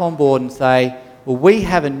jump on board and say, well, we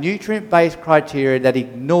have a nutrient-based criteria that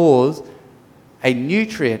ignores a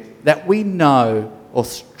nutrient that we know or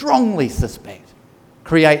strongly suspect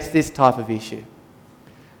creates this type of issue.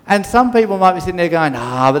 And some people might be sitting there going,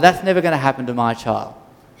 but that's never going to happen to my child.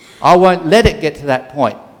 I won't let it get to that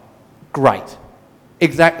point. Great.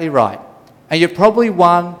 Exactly right. And you're probably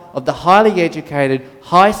one of the highly educated,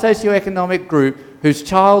 high socioeconomic group whose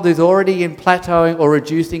child is already in plateauing or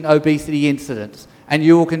reducing obesity incidence, and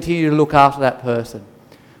you will continue to look after that person.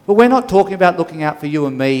 But we're not talking about looking out for you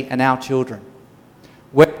and me and our children.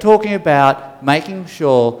 We're talking about making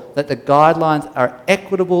sure that the guidelines are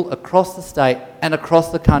equitable across the state and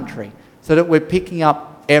across the country so that we're picking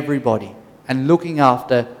up everybody and looking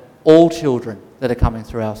after all children that are coming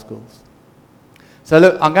through our schools. So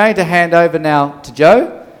look, I'm going to hand over now to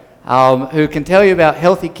Jo, who can tell you about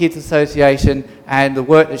Healthy Kids Association and the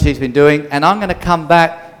work that she's been doing, and I'm going to come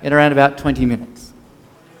back in around about 20 minutes.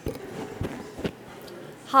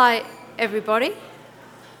 Hi everybody,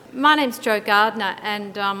 my name's Jo Gardner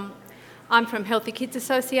and I'm from Healthy Kids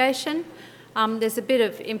Association. There's a bit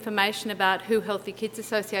of information about who Healthy Kids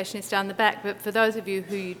Association is down the back, but for those of you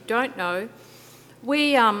who don't know,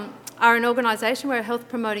 we are an organisation, we're a health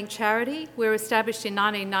promoting charity. We were established in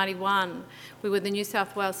 1991. We were the New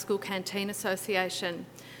South Wales School Canteen Association.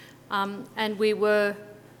 And we were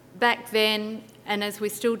back then, and as we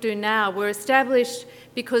still do now, we're established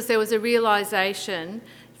because there was a realisation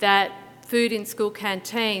that food in school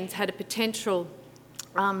canteens had a potential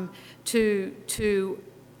to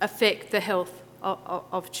affect the health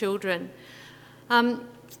of children.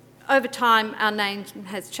 Over time, our name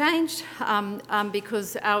has changed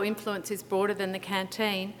because our influence is broader than the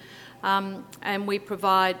canteen, and we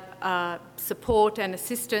provide support and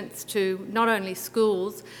assistance to not only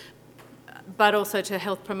schools but also to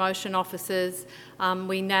health promotion officers.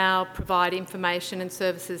 We now provide information and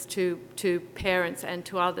services to parents and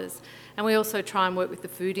to others. And we also try and work with the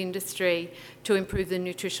food industry to improve the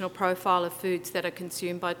nutritional profile of foods that are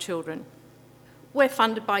consumed by children. We're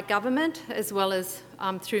funded by government as well as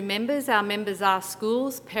through members. Our members are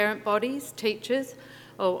schools, parent bodies, teachers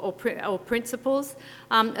or principals,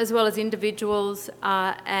 as well as individuals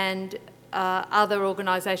and other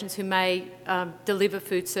organisations who may deliver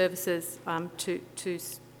food services to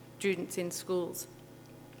students in schools.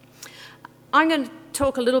 I'm going to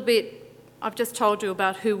talk a little bit, I've just told you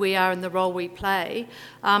about who we are and the role we play,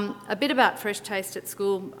 a bit about Fresh Taste at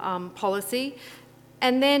School policy,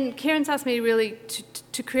 and then Kieron's asked me really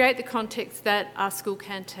to create the context that are school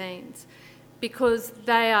canteens, because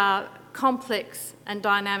they are complex and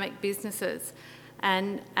dynamic businesses,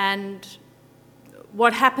 and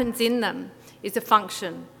what happens in them is a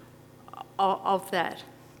function of that.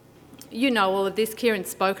 You know all of this, Kieron's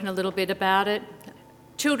spoken a little bit about it.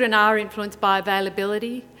 Children are influenced by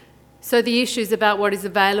availability, so the issues about what is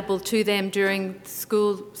available to them during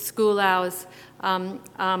school hours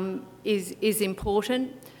is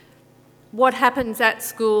important. What happens at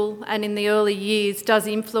school and in the early years does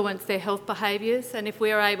influence their health behaviours, and if we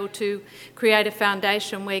are able to create a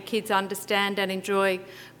foundation where kids understand and enjoy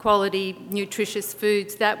quality, nutritious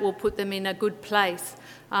foods, that will put them in a good place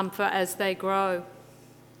for as they grow.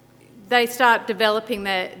 They start developing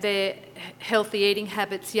their healthy eating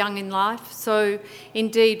habits young in life, so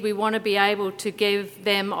indeed we want to be able to give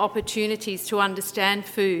them opportunities to understand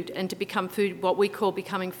food and to become what we call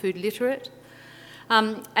becoming food literate.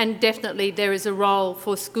 And definitely there is a role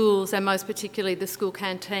for schools, and most particularly the school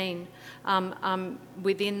canteen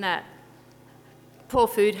within that. Poor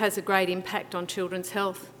food has a great impact on children's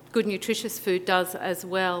health. Good nutritious food does as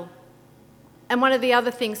well. And one of the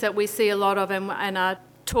other things that we see a lot of and are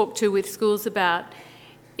talked to with schools about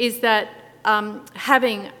is that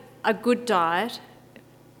having a good diet,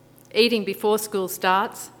 eating before school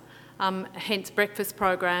starts, hence breakfast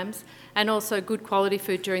programs, and also good quality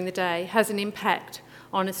food during the day has an impact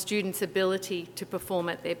on a student's ability to perform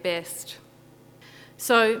at their best.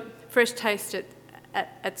 So, Fresh Taste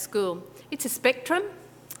at School. It's a spectrum.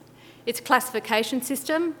 It's a classification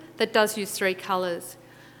system that does use 3 colours.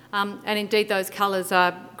 And indeed those colours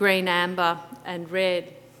are green, amber and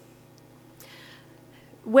red.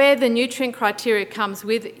 Where the nutrient criteria comes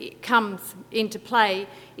into play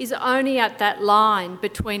is only at that line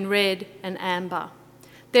between red and amber.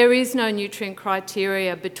 There is no nutrient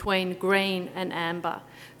criteria between green and amber.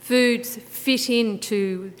 Foods fit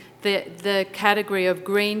into the category of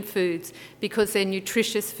green foods because they're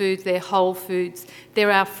nutritious foods, they're whole foods,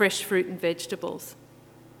 they're our fresh fruit and vegetables.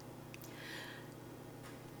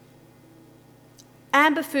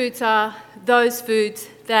 Amber foods are those foods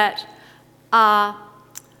that are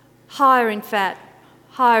higher in fat,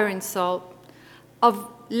 higher in salt, of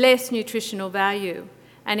less nutritional value,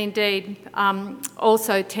 and indeed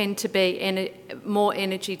also tend to be more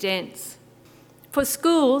energy dense. For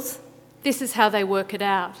schools, this is how they work it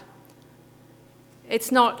out.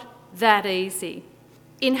 It's not that easy.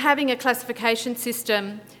 In having a classification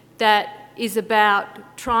system that is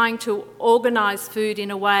about trying to organise food in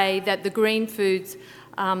a way that the green foods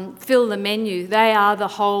fill the menu, they are the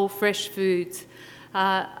whole fresh foods.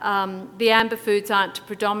 The amber foods aren't to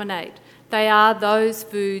predominate. They are those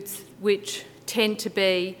foods which tend to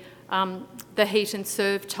be the heat and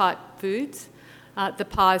serve type foods, the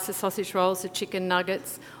pies, the sausage rolls, the chicken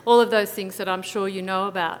nuggets, all of those things that I'm sure you know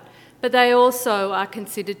about. But they also are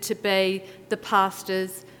considered to be the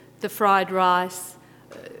pastas, the fried rice,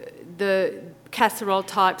 the casserole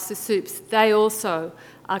types, the soups. They also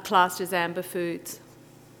are classed as amber foods.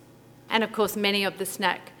 And of course, many of the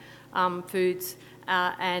snack foods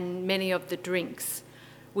and many of the drinks.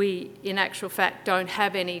 We, in actual fact, don't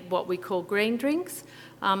have any what we call green drinks.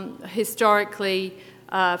 Historically,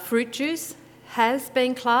 fruit juice has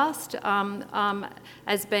been classed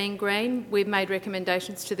as being green. We've made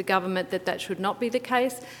recommendations to the government that that should not be the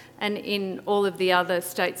case, and in all of the other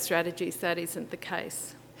state strategies that isn't the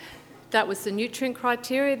case. That was the nutrient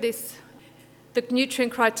criteria. The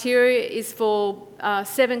nutrient criteria is for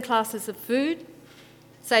 7 classes of food: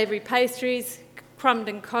 savoury pastries, crumbed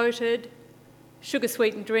and coated,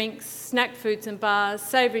 sugar-sweetened drinks, snack foods and bars,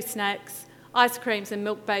 savoury snacks, ice creams and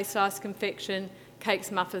milk-based ice confection,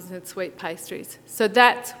 cakes, muffins and sweet pastries. So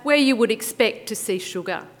that's where you would expect to see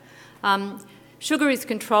sugar. Sugar is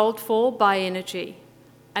controlled for by energy.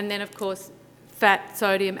 And then, of course, fat,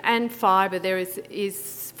 sodium and fibre. There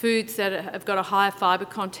is foods that have got a higher fibre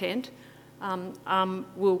content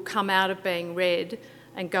will come out of being red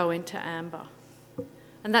and go into amber.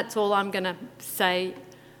 And that's all I'm going to say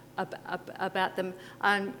about them.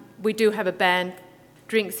 We do have a ban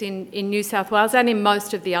drinks in New South Wales and in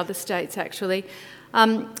most of the other states, actually,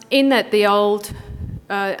 in that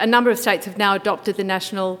a number of states have now adopted the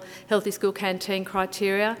National Healthy School Canteen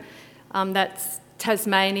criteria. That's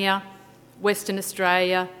Tasmania, Western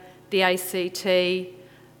Australia, the ACT,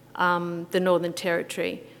 the Northern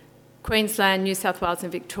Territory. Queensland, New South Wales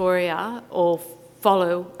and Victoria all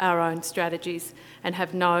follow our own strategies and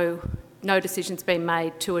have no decisions been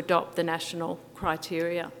made to adopt the national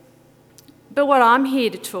criteria. But what I'm here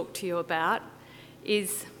to talk to you about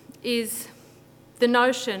is the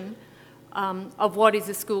notion of what is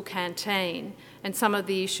a school canteen and some of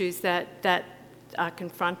the issues that are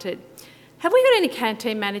confronted. Have we got any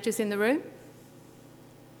canteen managers in the room?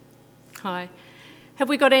 Hi. Have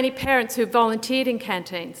we got any parents who volunteered in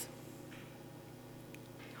canteens?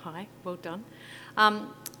 Hi, well done.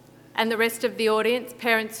 And the rest of the audience,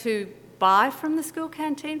 parents who buy from the school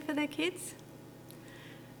canteen for their kids?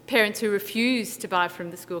 Parents who refuse to buy from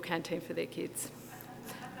the school canteen for their kids?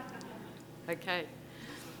 Okay.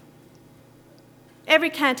 Every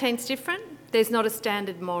canteen's different. There's not a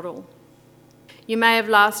standard model. You may have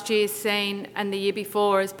last year seen, and the year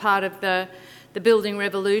before, as part of the building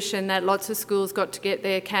revolution, that lots of schools got to get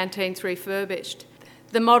their canteens refurbished.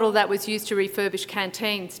 The model that was used to refurbish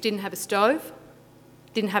canteens didn't have a stove,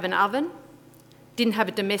 didn't have an oven, didn't have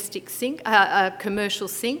a domestic sink, a commercial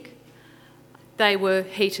sink. They were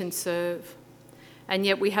heat and serve. And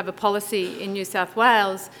yet we have a policy in New South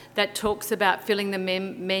Wales that talks about filling the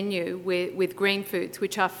menu with green foods,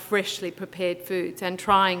 which are freshly prepared foods, and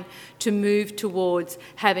trying to move towards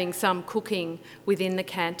having some cooking within the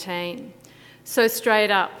canteen. So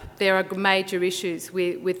straight up, there are major issues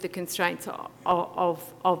with the constraints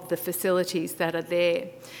of the facilities that are there.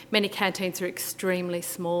 Many canteens are extremely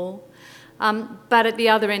small. But at the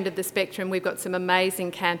other end of the spectrum, we've got some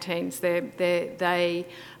amazing canteens. They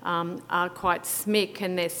are quite smick,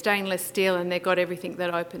 and they're stainless steel, and they've got everything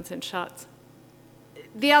that opens and shuts.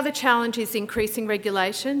 The other challenge is increasing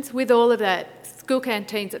regulations. With all of that, school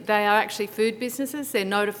canteens, they are actually food businesses. They're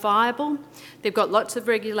notifiable. They've got lots of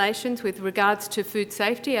regulations with regards to food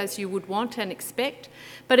safety, as you would want and expect.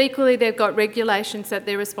 But equally, they've got regulations that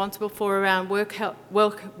they're responsible for around work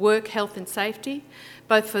health and safety,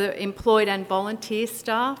 both for employed and volunteer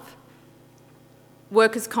staff,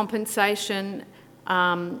 workers' compensation,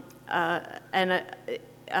 and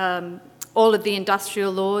all of the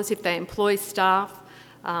industrial laws if they employ staff,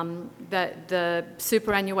 the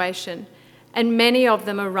superannuation. And many of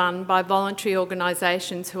them are run by voluntary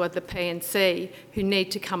organisations who are the P&C, who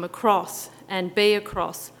need to come across and be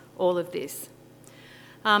across all of this.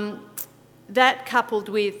 That coupled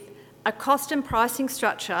with a cost and pricing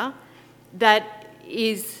structure that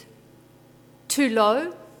is too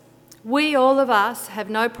low All of us, have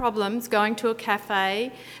no problems going to a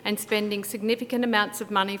cafe and spending significant amounts of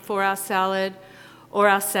money for our salad or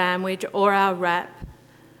our sandwich or our wrap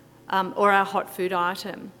or our hot food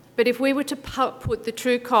item. But if we were to put the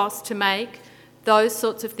true cost to make those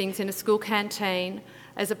sorts of things in a school canteen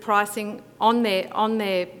as a pricing on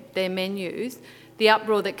their menus, the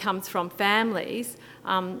uproar that comes from families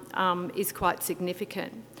is quite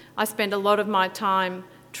significant. I spend a lot of my time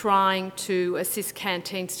trying to assist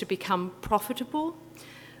canteens to become profitable.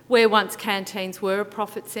 Where once canteens were a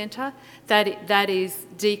profit centre, that is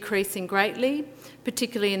decreasing greatly,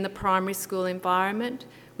 particularly in the primary school environment,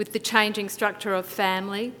 with the changing structure of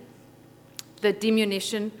family, the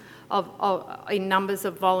diminution in numbers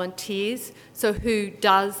of volunteers, so who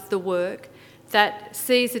does the work, that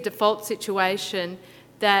sees a default situation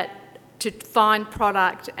that to find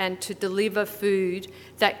product and to deliver food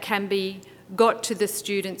that can be got to the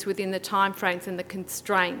students within the timeframes and the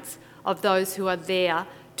constraints of those who are there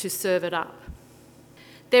to serve it up.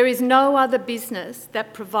 There is no other business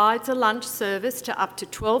that provides a lunch service to up to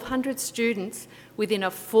 1,200 students within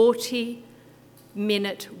a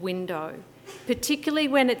 40-minute window, particularly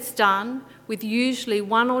when it's done with usually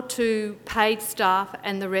 1 or 2 paid staff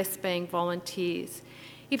and the rest being volunteers.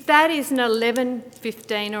 If that is an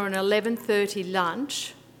 11:15 or an 11:30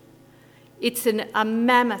 lunch, it's a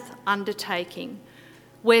mammoth undertaking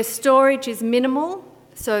where storage is minimal,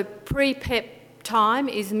 so pre-prep time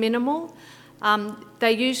is minimal.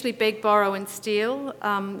 They usually beg, borrow and steal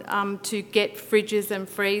to get fridges and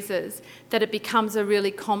freezers, that it becomes a really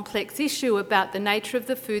complex issue about the nature of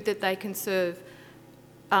the food that they can serve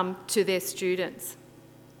to their students.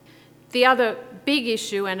 The other big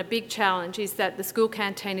issue and a big challenge is that the school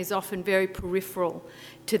canteen is often very peripheral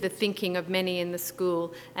to the thinking of many in the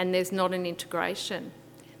school, and there's not an integration.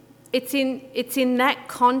 It's in that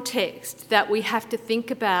context that we have to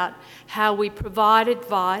think about how we provide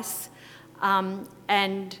advice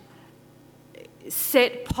and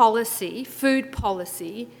set policy, food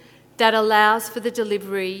policy, that allows for the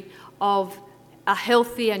delivery of a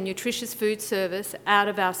healthy and nutritious food service out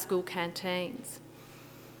of our school canteens.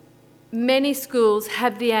 Many schools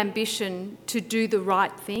have the ambition to do the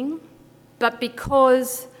right thing, but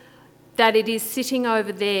because that it is sitting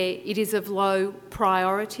over there, it is of low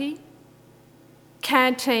priority.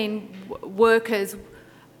 Canteen workers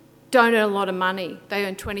don't earn a lot of money. They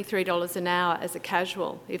earn $23 an hour as a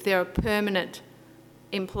casual. If they're a permanent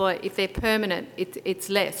employee, if they're permanent, it's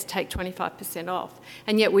less, take 25% off.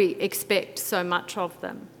 And yet we expect so much of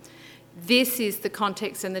them. This is the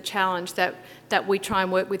context and the challenge that we try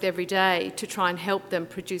and work with every day to try and help them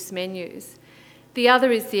produce menus. The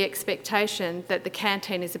other is the expectation that the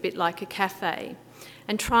canteen is a bit like a cafe,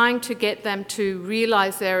 and trying to get them to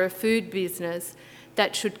realise they're a food business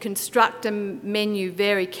that should construct a menu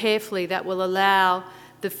very carefully that will allow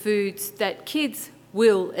the foods that kids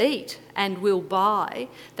will eat and will buy,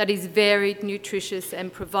 that is very nutritious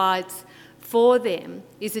and provides for them,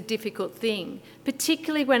 is a difficult thing,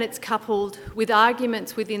 particularly when it's coupled with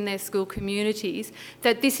arguments within their school communities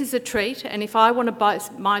that this is a treat, and if I want to buy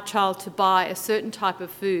my child to buy a certain type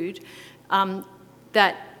of food,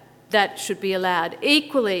 that should be allowed.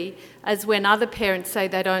 Equally, as when other parents say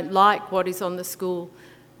they don't like what is on the school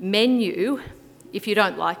menu, if you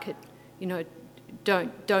don't like it,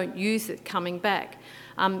 don't use it coming back.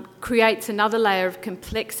 Creates another layer of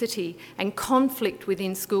complexity and conflict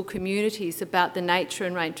within school communities about the nature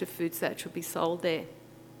and range of foods that should be sold there.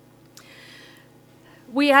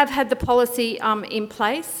 We have had the policy in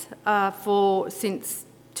place since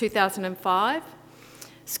 2005.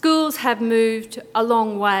 Schools have moved a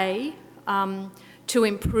long way to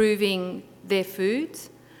improving their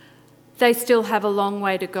foods. They still have a long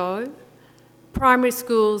way to go. Primary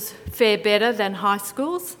schools fare better than high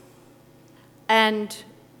schools, and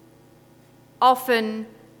often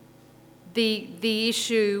the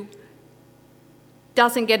issue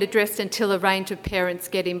doesn't get addressed until a range of parents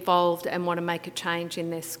get involved and want to make a change in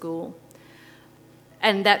their school.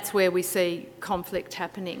 And that's where we see conflict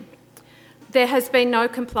happening. There has been no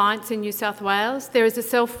compliance in New South Wales. There is a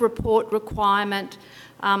self-report requirement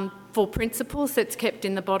for principals that's kept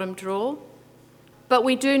in the bottom drawer. But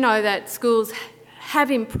we do know that schools have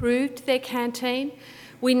improved their canteen.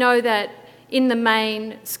 We know that in the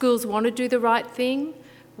main, schools want to do the right thing.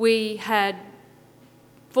 We had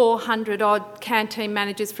 400 odd canteen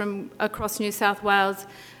managers from across New South Wales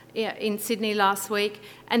in Sydney last week,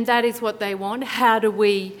 and that is what they want. How do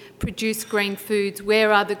we produce green foods?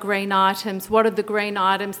 Where are the green items? What are the green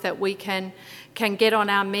items that we can get on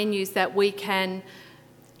our menus that we can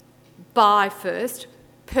buy first,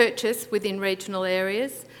 purchase within regional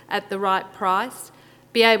areas at the right price,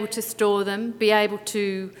 be able to store them, be able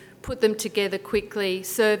to put them together quickly,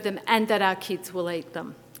 serve them, and that our kids will eat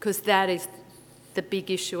them, because that is the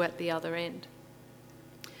big issue at the other end.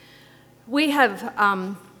 We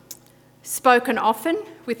have spoken often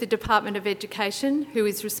with the Department of Education, who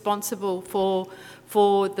is responsible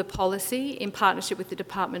for the policy in partnership with the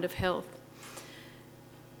Department of Health.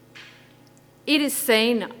 It is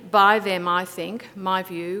seen by them, I think, my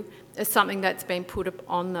view, as something that's been put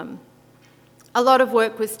on them. A lot of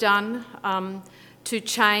work was done to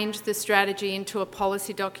change the strategy into a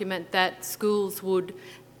policy document that schools would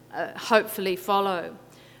hopefully follow.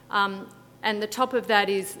 And the top of that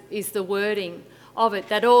is the wording of it,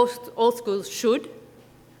 that all schools should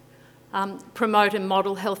promote and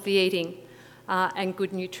model healthy eating and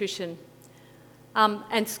good nutrition.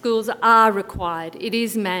 And schools are required, it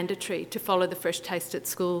is mandatory to follow the Fresh Taste at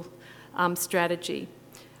School strategy,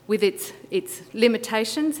 with its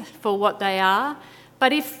limitations for what they are,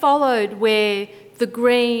 but if followed where the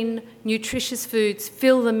green, nutritious foods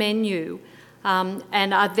fill the menu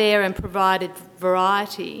and are there and provided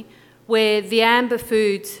variety, where the amber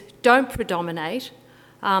foods don't predominate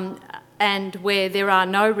and where there are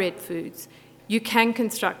no red foods, you can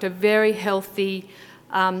construct a very healthy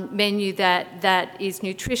menu that is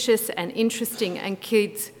nutritious and interesting, and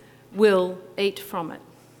kids will eat from it.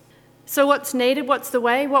 So what's needed? What's the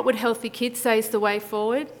way? What would Healthy Kids say is the way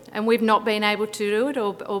forward? And we've not been able to do it,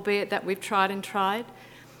 albeit that we've tried and tried.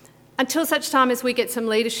 Until such time as we get some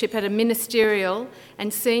leadership at a ministerial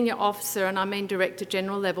and senior officer, and I mean Director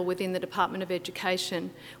General level within the Department of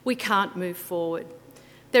Education, we can't move forward.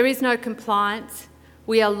 There is no compliance.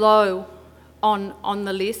 We are low on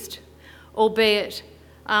the list, albeit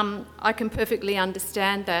I can perfectly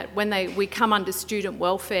understand that when we come under student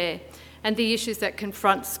welfare and the issues that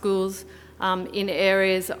confront schools in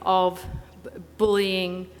areas of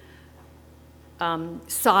bullying,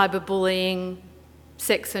 cyberbullying,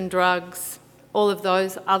 sex and drugs, all of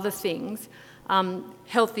those other things,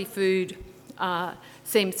 healthy food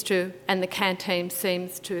seems to, and the canteen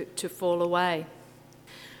seems to fall away.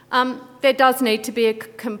 There does need to be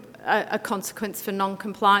a consequence for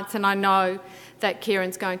non-compliance, and I know that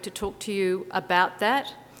Kieron's going to talk to you about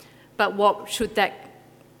that, but what should that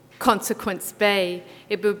consequence be?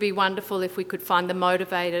 It would be wonderful if we could find the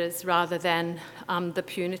motivators rather than the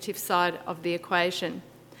punitive side of the equation.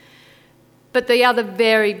 But the other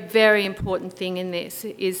very, very important thing in this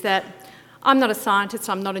is that I'm not a scientist,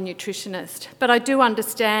 I'm not a nutritionist, but I do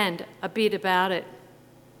understand a bit about it.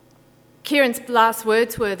 Kieron's last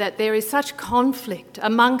words were that there is such conflict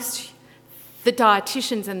amongst the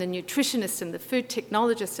dietitians and the nutritionists and the food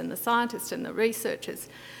technologists and the scientists and the researchers,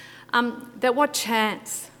 that what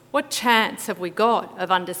chance have we got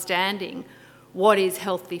of understanding what is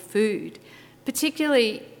healthy food,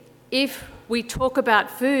 particularly if we talk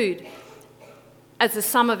about food as the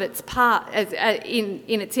sum of its parts, in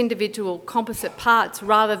its individual composite parts,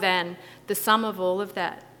 rather than the sum of all of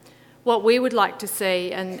that. What we would like to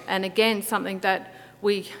see, and again something that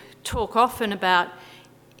we talk often about,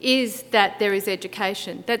 is that there is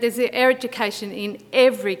education, that there's education in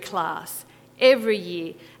every class, every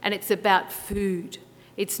year, and it's about food.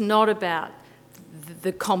 It's not about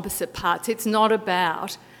the composite parts. It's not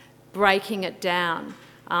about breaking it down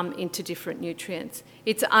into different nutrients.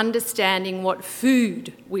 It's understanding what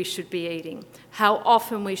food we should be eating, how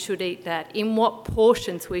often we should eat that, in what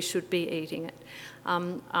portions we should be eating it.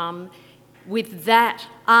 With that,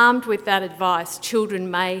 armed with that advice, children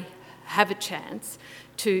may have a chance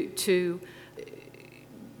to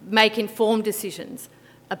make informed decisions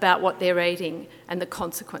about what they're eating and the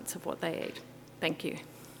consequence of what they eat. Thank you.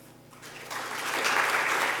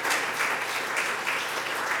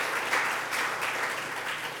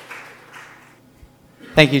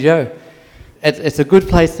 Thank you, Jo. It's a good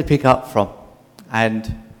place to pick up from.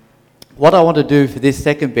 And what I want to do for this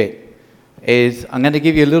second bit is I'm going to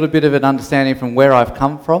give you a little bit of an understanding from where I've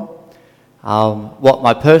come from, what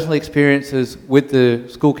my personal experiences with the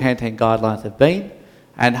school canteen guidelines have been,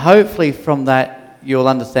 and hopefully from that you'll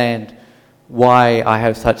understand why I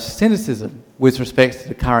have such cynicism with respect to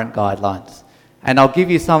the current guidelines. And I'll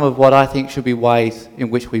give you some of what I think should be ways in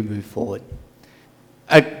which we move forward.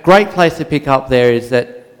 A great place to pick up there is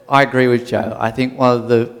that I agree with Jo. I think one of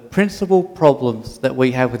the principal problems that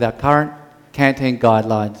we have with our current canteen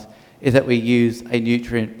guidelines is that we use a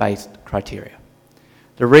nutrient-based criteria.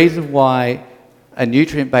 The reason why a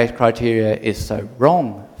nutrient-based criteria is so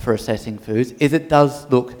wrong for assessing foods is it does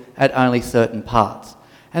look at only certain parts.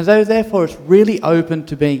 And so therefore it's really open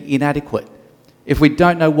to being inadequate if we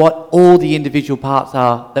don't know what all the individual parts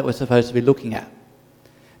are that we're supposed to be looking at.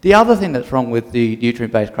 The other thing that's wrong with the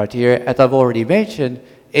nutrient-based criteria, as I've already mentioned,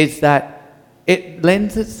 is that it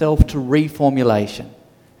lends itself to reformulation.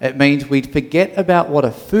 It means we forget about what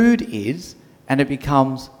a food is and it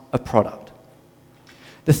becomes a product.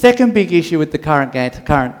 The second big issue with the current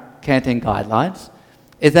canteen guidelines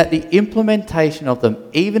is that the implementation of them,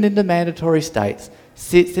 even in the mandatory states,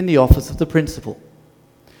 sits in the office of the principal.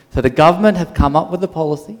 So the government have come up with a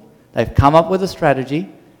policy, they've come up with a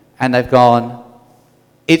strategy, and they've gone,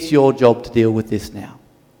 it's your job to deal with this now.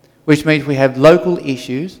 Which means we have local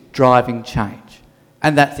issues driving change,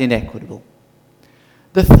 and that's inequitable.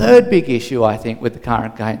 The third big issue, I think, with the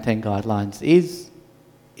current canteen guidelines is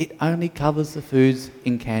it only covers the foods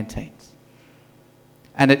in canteens.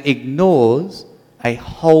 And it ignores a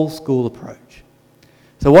whole school approach.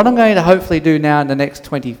 So what I'm going to hopefully do now in the next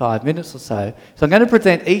 25 minutes or so, I'm going to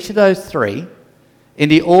present each of those three in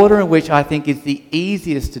the order in which I think is the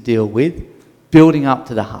easiest to deal with, building up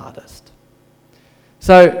to the hardest.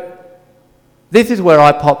 So this is where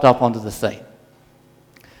I popped up onto the scene.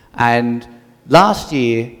 And last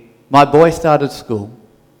year, my boy started school,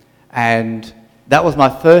 and that was my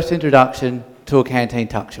first introduction to a canteen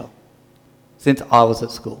tuck shop since I was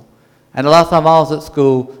at school. And the last time I was at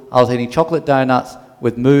school, I was eating chocolate donuts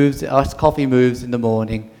with moves, iced coffee moves in the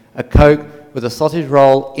morning, a Coke with a sausage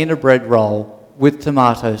roll in a bread roll with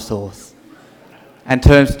tomato sauce. And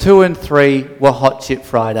terms 2 and 3 were hot chip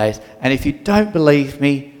Fridays. And if you don't believe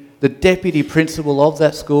me, the deputy principal of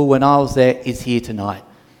that school when I was there is here tonight,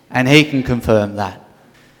 and he can confirm that.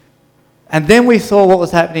 And then we saw what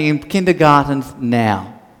was happening in kindergartens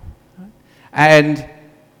now. And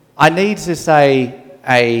I need to say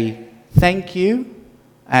a thank you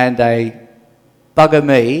and a bugger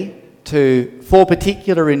me to 4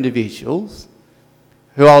 particular individuals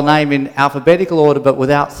who I'll name in alphabetical order but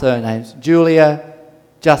without surnames: Julia,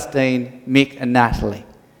 Justine, Mick and Natalie.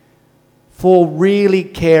 4 really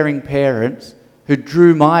caring parents who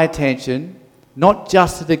drew my attention not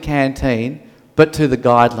just to the canteen but to the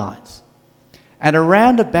guidelines. And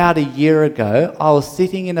around about a year ago, I was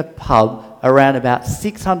sitting in a pub around about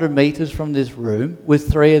 600 metres from this room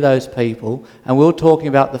with 3 of those people, and we were talking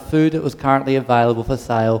about the food that was currently available for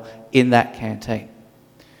sale in that canteen.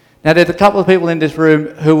 Now, there's a couple of people in this room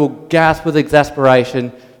who will gasp with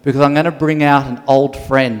exasperation because I'm going to bring out an old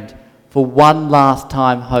friend for one last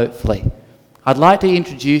time, hopefully. I'd like to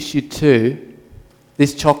introduce you to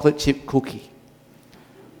this chocolate chip cookie.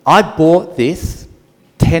 I bought this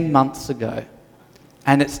 10 months ago,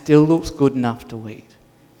 and it still looks good enough to eat.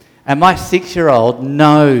 And my 6-year-old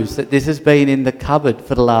knows that this has been in the cupboard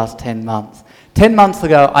for the last 10 months. 10 months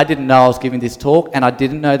ago, I didn't know I was giving this talk, and I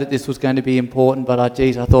didn't know that this was going to be important, but I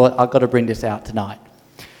thought I've got to bring this out tonight.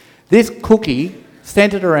 This cookie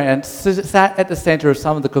sat at the centre of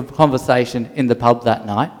some of the conversation in the pub that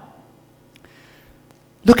night.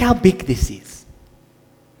 Look how big this is.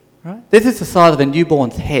 Right? This is the size of a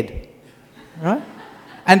newborn's head. Right?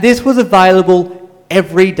 And this was available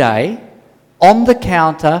every day on the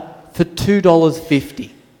counter for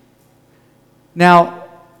 $2.50. Now,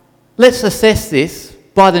 let's assess this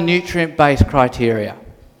by the nutrient-based criteria.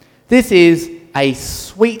 This is a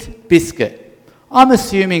sweet biscuit. I'm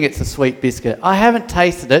assuming it's a sweet biscuit. I haven't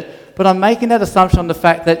tasted it, but I'm making that assumption on the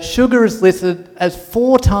fact that sugar is listed as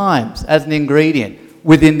 4 times as an ingredient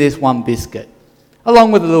within this one biscuit,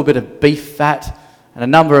 along with a little bit of beef fat and a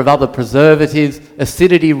number of other preservatives,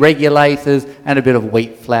 acidity regulators, and a bit of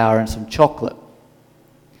wheat flour and some chocolate.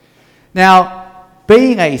 Now,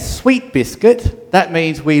 being a sweet biscuit, that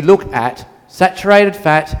means we look at saturated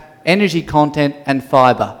fat, energy content, and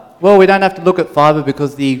fibre. Well, we don't have to look at fibre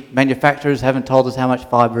because the manufacturers haven't told us how much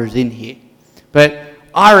fibre is in here. But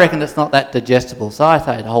I reckon it's not that digestible, so I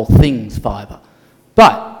say the whole thing's fibre.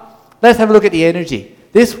 But let's have a look at the energy.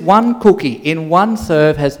 This one cookie in one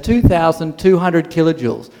serve has 2,200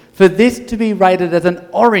 kilojoules. For this to be rated as an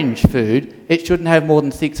orange food, it shouldn't have more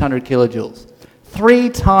than 600 kilojoules. 3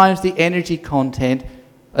 times the energy content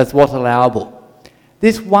as what's allowable.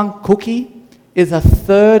 This one cookie is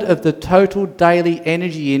 1/3 of the total daily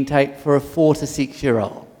energy intake for a 4 to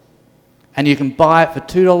 6-year-old. And you can buy it for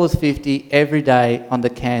 $2.50 every day on the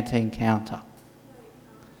canteen counter.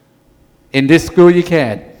 In this school you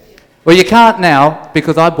can. Well, you can't now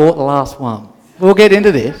because I bought the last one. We'll get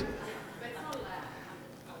into this.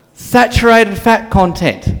 Saturated fat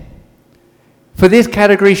content for this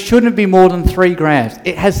category shouldn't be more than 3 grams.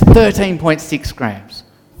 It has 13.6 grams,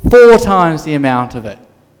 4 times the amount of it.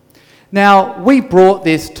 Now, we brought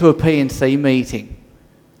this to a P&C meeting,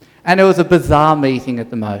 and it was a bizarre meeting at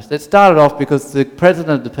the most. It started off because the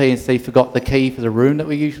president of the P&C forgot the key for the room that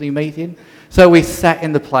we usually meet in, so we sat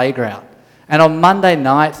in the playground. And on Monday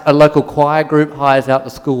nights, a local choir group hires out the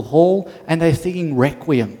school hall and they're singing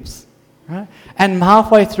requiems. Right? And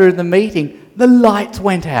halfway through the meeting, the lights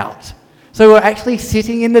went out. So we're actually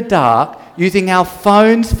sitting in the dark using our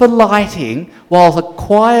phones for lighting while the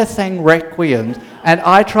choir sang requiems, and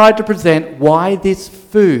I tried to present why this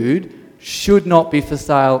food should not be for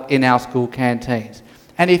sale in our school canteens.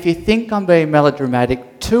 And if you think I'm being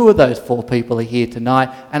melodramatic, 2 of those 4 people are here tonight,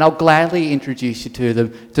 and I'll gladly introduce you to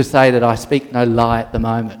them to say that I speak no lie at the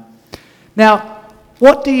moment. Now,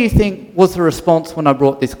 what do you think was the response when I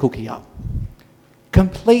brought this cookie up?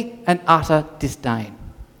 Complete and utter disdain.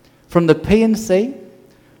 From the P&C,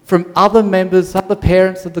 from other members, other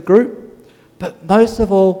parents of the group, but most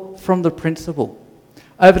of all from the principal.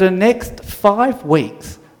 Over the next 5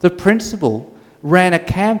 weeks, the principal ran a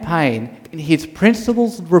campaign in his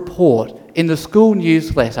principal's report in the school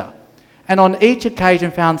newsletter, and on each occasion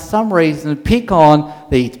found some reason to pick on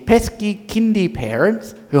these pesky kindy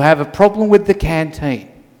parents who have a problem with the canteen.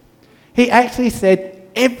 He actually said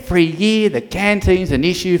every year the canteen's an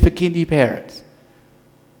issue for kindy parents.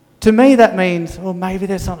 To me that means, well, maybe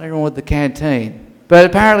there's something wrong with the canteen, but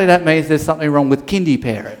apparently that means there's something wrong with kindy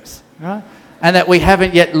parents, right? And that we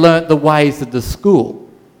haven't yet learnt the ways of the school.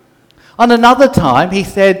 On another time he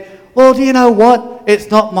said, well, do you know what?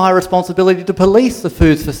 It's not my responsibility to police the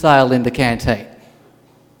foods for sale in the canteen.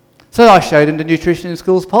 So I showed him the Nutrition in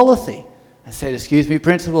Schools policy. I said, excuse me,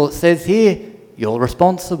 principal, it says here, you're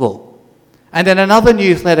responsible. And then another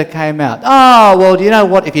newsletter came out. Oh, well, do you know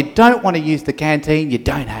what? If you don't want to use the canteen, you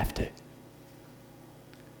don't have to.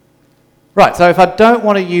 Right, so if I don't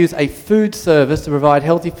want to use a food service to provide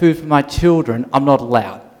healthy food for my children, I'm not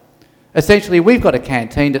allowed. Essentially, we've got a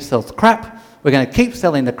canteen that sells crap. We're going to keep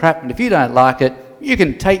selling the crap, and if you don't like it, you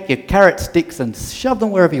can take your carrot sticks and shove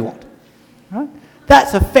them wherever you want. Right?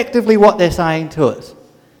 That's effectively what they're saying to us.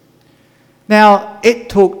 Now, it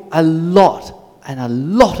took a lot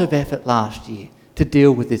of effort last year to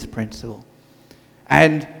deal with this principle.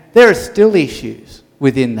 And there are still issues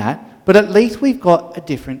within that, but at least we've got a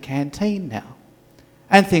different canteen now.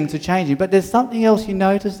 And things are changing. But there's something else you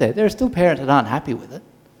notice there. There are still parents that aren't happy with it.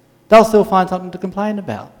 They'll still find something to complain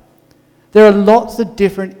about. There are lots of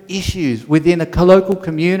different issues within a local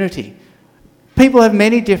community. People have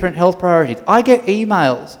many different health priorities. I get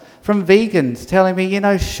emails from vegans telling me, you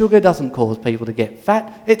know, sugar doesn't cause people to get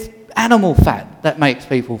fat. It's animal fat that makes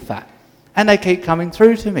people fat. And they keep coming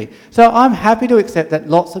through to me. So I'm happy to accept that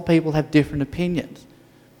lots of people have different opinions.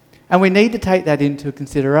 And we need to take that into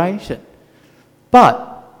consideration.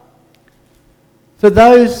 But for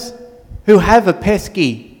those who have a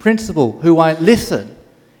pesky principal who won't listen,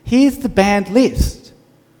 here's the banned list.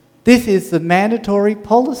 This is the mandatory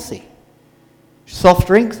policy. Soft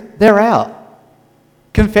drinks, they're out.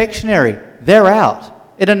 Confectionery, they're out.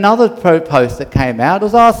 In another post that came out,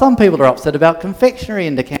 it was, some people are upset about confectionery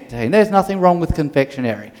in the canteen. There's nothing wrong with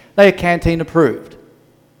confectionery. They are canteen approved.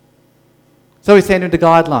 So we send them the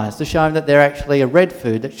guidelines to show them that they're actually a red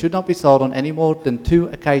food that should not be sold on any more than 2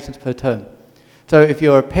 occasions per term. So if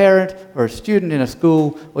you're a parent or a student in a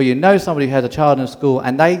school, or you know somebody who has a child in a school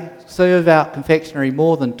and they serve out confectionery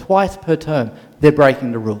more than twice per term, they're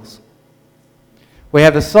breaking the rules. We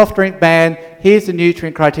have a soft drink ban. Here's the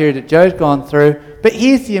nutrient criteria that Joe's gone through. But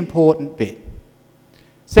here's the important bit.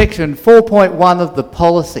 Section 4.1 of the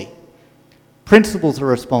policy. Principals are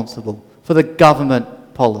responsible for the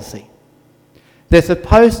government policy. They're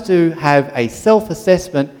supposed to have a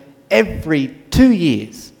self-assessment every 2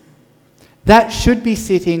 years. That should be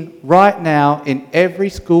sitting right now in every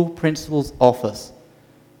school principal's office.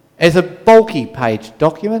 It's a bulky page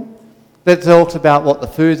document that talks about what the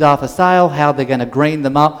foods are for sale, how they're going to green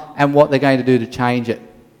them up, and what they're going to do to change it.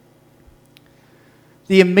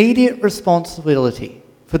 The immediate responsibility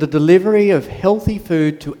for the delivery of healthy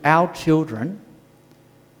food to our children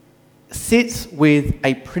sits with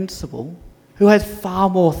a principal who has far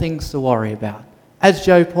more things to worry about. As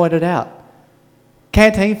Joe pointed out,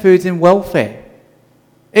 canteen food's in welfare.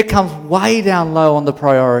 It comes way down low on the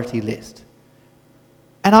priority list.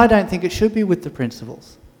 And I don't think it should be with the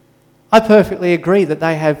principals. I perfectly agree that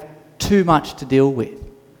they have too much to deal with.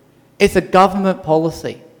 It's a government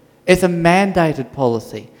policy. It's a mandated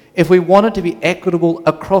policy. If we want it to be equitable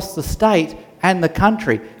across the state and the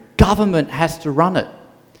country, government has to run it.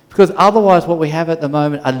 Because otherwise what we have at the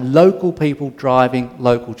moment are local people driving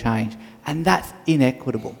local change. And that's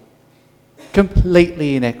inequitable.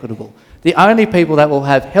 Completely inequitable. The only people that will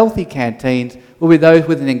have healthy canteens will be those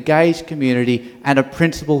with an engaged community and a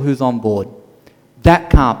principal who's on board. That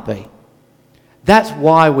can't be. That's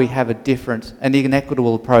why we have a different and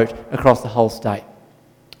inequitable approach across the whole state.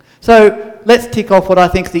 So let's tick off what I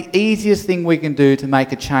think is the easiest thing we can do to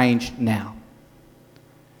make a change now.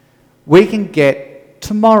 We can get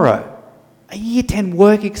tomorrow a Year 10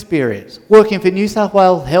 work experience, working for New South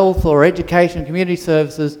Wales Health or Education and Community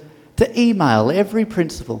Services, to email every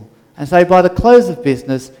principal and say, by the close of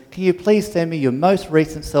business, can you please send me your most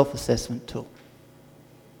recent self-assessment tool?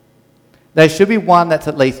 There should be one that's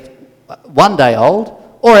at least 1 day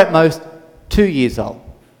old, or at most 2 years old.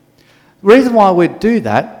 The reason why we'd do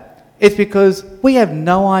that is because we have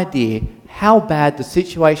no idea how bad the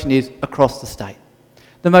situation is across the state.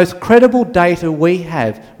 The most credible data we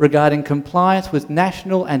have regarding compliance with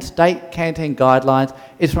national and state canteen guidelines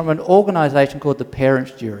is from an organisation called the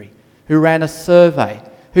Parents' Jury, who ran a survey,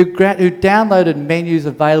 who downloaded menus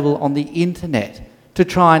available on the internet to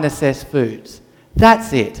try and assess foods.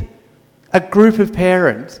 That's it. A group of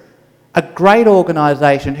parents, a great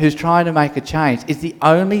organisation who's trying to make a change, is the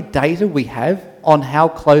only data we have on how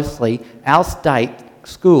closely our state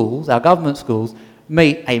schools, our government schools,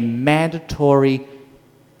 meet a mandatory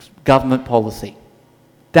government policy.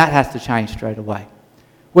 That has to change straight away.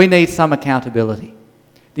 We need some accountability.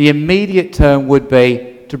 The immediate term would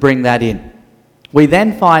be to bring that in. We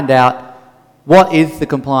then find out what is the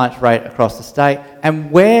compliance rate across the state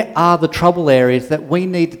and where are the trouble areas that we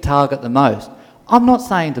need to target the most. I'm not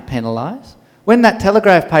saying to penalise. When that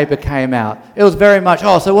Telegraph paper came out, it was very much,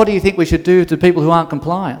 so what do you think we should do to people who aren't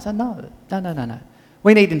compliant? I said, no.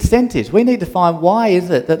 We need incentives. We need to find why is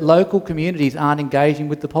it that local communities aren't engaging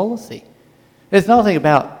with the policy. It's not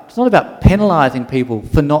about penalising people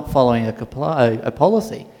for not following a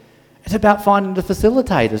policy. It's about finding the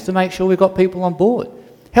facilitators to make sure we've got people on board.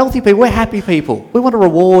 Healthy people, we're happy people. We want to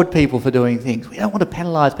reward people for doing things. We don't want to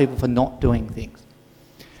penalise people for not doing things.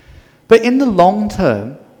 But in the long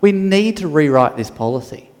term, we need to rewrite this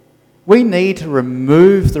policy. We need to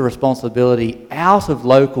remove the responsibility out of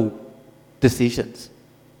local decisions.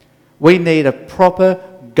 We need a proper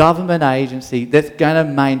government agency that's going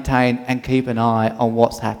to maintain and keep an eye on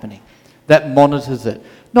what's happening, that monitors it.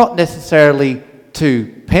 Not necessarily to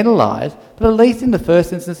penalise, but at least in the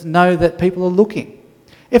first instance know that people are looking.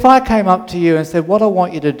 If I came up to you and said, what I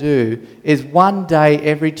want you to do is 1 day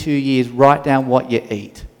every 2 years write down what you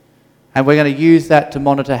eat, and we're going to use that to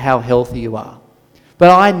monitor how healthy you are, but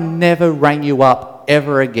I never rang you up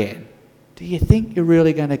ever again, do you think you're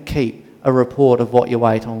really going to keep a report of what you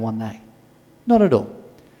ate on 1 day? Not at all.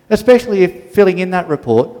 Especially if filling in that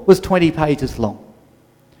report was 20 pages long.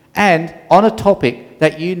 And on a topic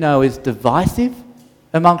that you know is divisive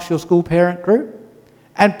amongst your school parent group,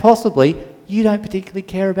 and possibly you don't particularly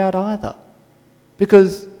care about either.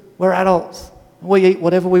 Because we're adults, we eat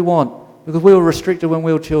whatever we want, because we were restricted when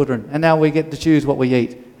we were children, and now we get to choose what we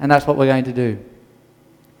eat, and that's what we're going to do.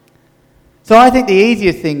 So I think the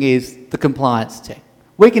easiest thing is the compliance check.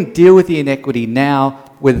 We can deal with the inequity now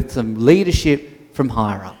with some leadership from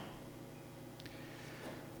higher up.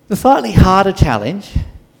 The slightly harder challenge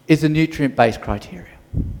is the nutrient-based criteria.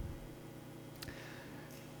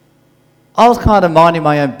 I was kind of minding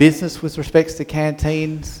my own business with respects to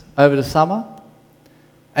canteens over the summer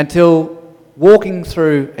until walking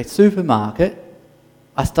through a supermarket,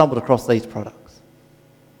 I stumbled across these products.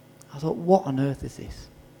 I thought, what on earth is this?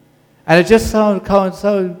 And it just so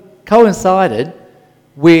coincided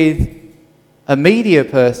with a media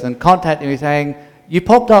person contacting me saying, you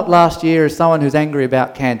popped up last year as someone who's angry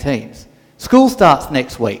about canteens. School starts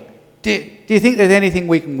next week. Do you think there's anything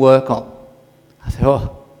we can work on? I said,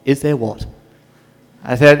 is there what?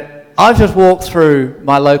 I said, I've just walked through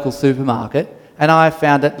my local supermarket and I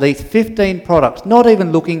found at least 15 products, not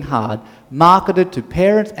even looking hard, marketed to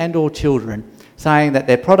parents and or children, saying that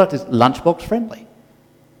their product is lunchbox friendly.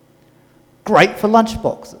 Great for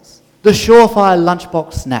lunchboxes. The surefire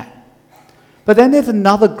lunchbox snack. But then there's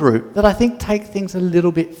another group that I think takes things a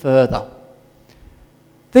little bit further.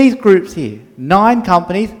 These groups here, 9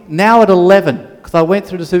 companies, now at 11, because I went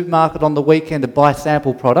through the supermarket on the weekend to buy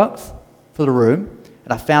sample products for the room,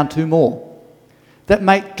 and I found 2 more, that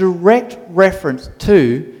make direct reference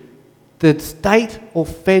to the state or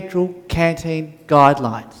federal canteen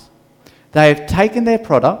guidelines. They have taken their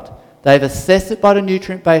product, they've assessed it by the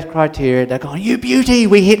nutrient-based criteria, they're going, you beauty,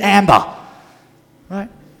 we hit amber. Right?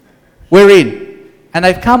 We're in. And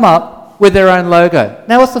they've come up with their own logo.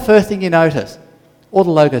 Now what's the first thing you notice? All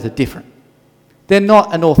the logos are different. They're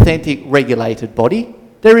not an authentic regulated body.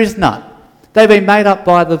 There is none. They've been made up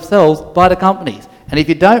by themselves, by the companies. And if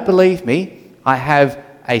you don't believe me, I have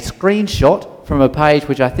a screenshot from a page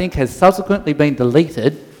which I think has subsequently been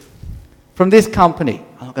deleted from this company.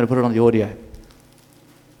 I'm not going to put it on the audio.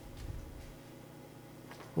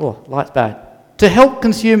 Oh, light's bad. to help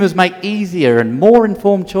consumers make easier and more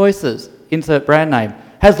informed choices, insert brand name,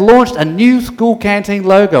 has launched a new school canteen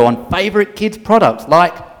logo on favourite kids' products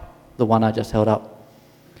like the one I just held up.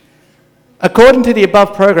 According to the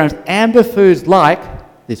above programs, amber foods like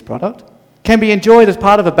this product can be enjoyed as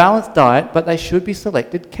part of a balanced diet, but they should be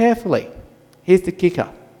selected carefully. Here's the kicker.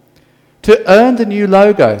 To earn the new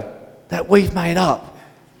logo that we've made up,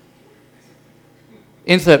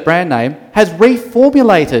 insert brand name, has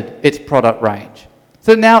reformulated its product range.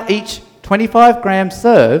 So now each 25 gram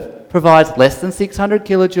serve provides less than 600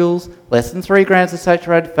 kilojoules, less than 3 grams of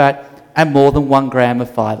saturated fat, and more than 1 gram of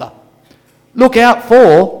fibre. Look out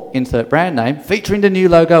for, insert brand name, featuring the new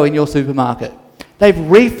logo in your supermarket. They've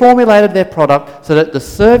reformulated their product so that the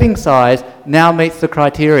serving size now meets the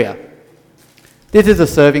criteria. This is a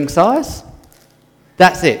serving size.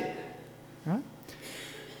 That's it. Right?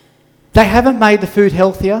 They haven't made the food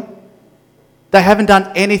healthier. They haven't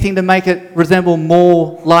done anything to make it resemble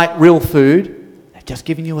more like real food. They've just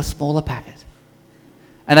given you a smaller packet.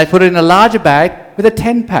 And they put it in a larger bag with a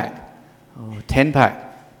 10-pack. Oh,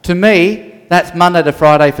 10-pack. To me, that's Monday to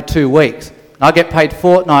Friday for 2 weeks. I get paid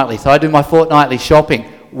fortnightly, so I do my fortnightly shopping.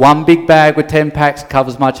 1 big bag with 10 packs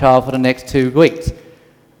covers my child for the next 2 weeks.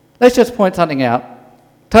 Let's just point something out.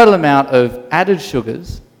 Total amount of added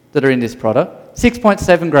sugars that are in this product,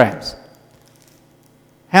 6.7 grams.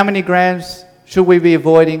 How many grams should we be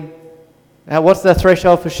avoiding? What's the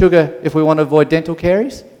threshold for sugar if we want to avoid dental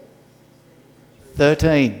caries?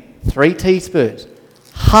 13. 3 teaspoons.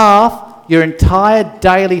 Half your entire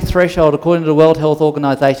daily threshold according to the World Health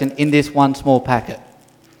Organization in this one small packet.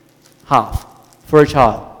 Half for a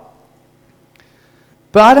child.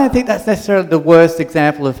 But I don't think that's necessarily the worst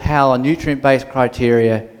example of how a nutrient-based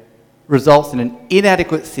criteria results in an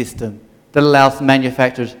inadequate system that allows the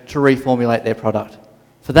manufacturers to reformulate their product.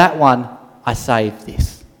 For that one, I saved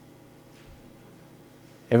this.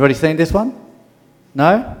 Everybody seen this one?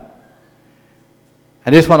 No?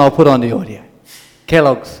 And this one I'll put on the audio.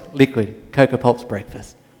 Kellogg's Liquid Cocoa Pops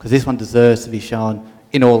Breakfast, because this one deserves to be shown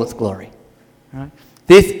in all its glory. Right?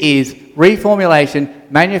 This is reformulation,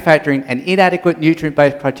 manufacturing, and inadequate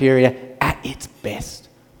nutrient-based criteria at its best,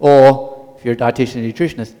 or, if you're a dietitian and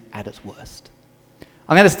nutritionist, at its worst.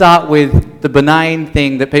 I'm going to start with the benign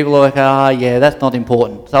thing that people are like, yeah, that's not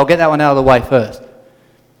important. So I'll get that one out of the way first.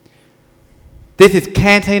 This is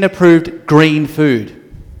canteen-approved green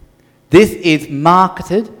food. This is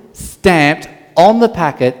marketed, stamped on the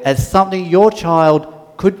packet as something your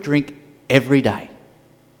child could drink every day.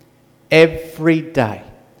 Every day.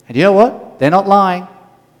 And you know what? They're not lying.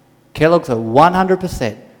 Kellogg's are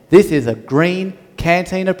 100%. This is a green,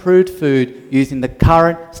 canteen-approved food using the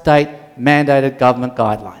current state-mandated government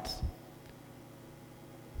guidelines.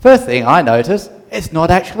 First thing I noticed, it's not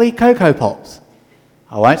actually Cocoa Pops.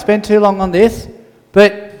 I won't spend too long on this,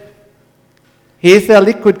 but here's their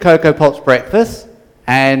liquid Cocoa Pops breakfast,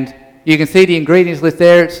 and you can see the ingredients list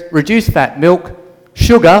there. It's reduced fat milk,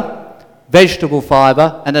 sugar, vegetable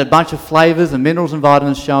fibre, and a bunch of flavours and minerals and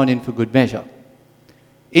vitamins shown in for good measure.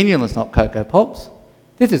 Inulin's not Cocoa Pops.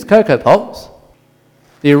 This is Cocoa Pops.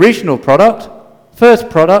 The original product,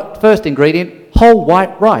 first ingredient, whole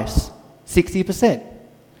white rice, 60%.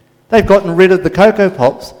 They've gotten rid of the Cocoa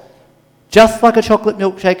Pops. Just like a chocolate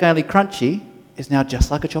milkshake, only crunchy, is now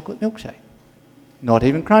just like a chocolate milkshake. Not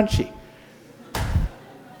even crunchy.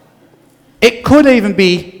 It could even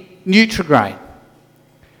be Nutrigrain.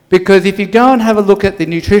 Because if you go and have a look at the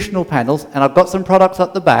nutritional panels, and I've got some products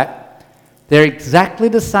at the back, they're exactly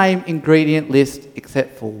the same ingredient list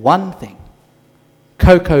except for one thing.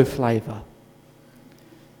 Cocoa flavour.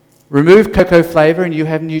 Remove cocoa flavour and you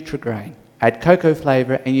have Nutrigrain. Add cocoa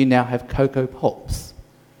flavour and you now have Cocoa Pops.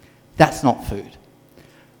 That's not food.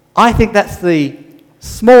 I think that's the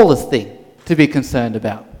smallest thing to be concerned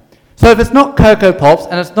about. So if it's not Cocoa Pops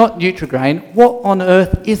and it's not Nutrigrain, what on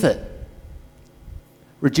earth is it?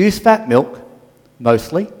 Reduced fat milk,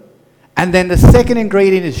 mostly, and then the second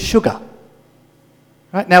ingredient is sugar.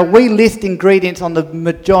 Right? Now we list ingredients on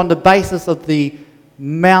the basis of the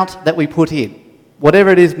amount that we put in. Whatever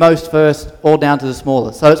it is most first, all down to the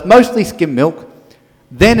smallest. So it's mostly skim milk,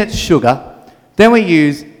 then it's sugar, then we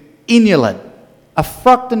use inulin, a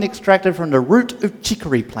fructan extracted from the root of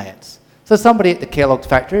chicory plants. So somebody at the Kellogg's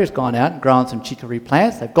factory has gone out and grown some chicory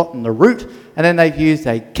plants, they've gotten the root, and then they've used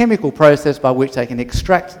a chemical process by which they can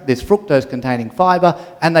extract this fructose-containing fibre,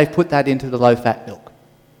 and they've put that into the low-fat milk.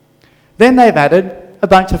 Then they've added a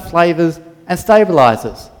bunch of flavours and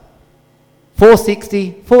stabilisers.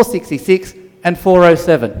 460, 466, and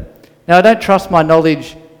 407. Now, I don't trust my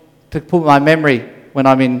knowledge to put my memory when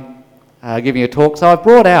I'm giving a talk, so I've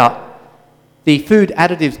brought out the food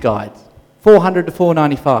additives guides 400 to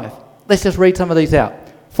 495. Let's just read some of these out.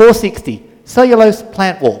 460, cellulose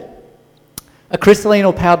plant wall. A crystalline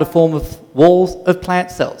or powdered form of walls of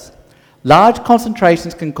plant cells. Large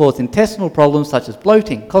concentrations can cause intestinal problems such as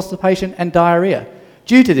bloating, constipation and diarrhoea.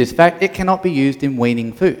 Due to this fact, it cannot be used in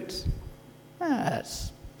weaning foods.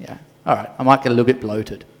 All right, I might get a little bit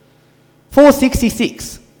bloated.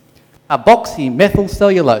 466,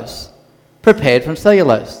 carboxymethylcellulose, prepared from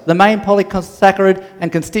cellulose, the main polysaccharide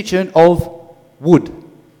and constituent of wood.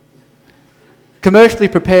 Commercially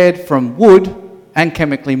prepared from wood and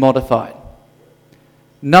chemically modified.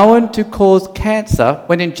 Known to cause cancer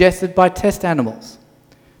when ingested by test animals.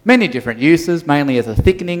 Many different uses, mainly as a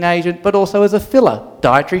thickening agent, but also as a filler,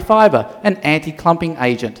 dietary fibre, and anti-clumping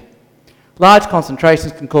agent. Large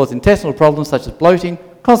concentrations can cause intestinal problems such as bloating,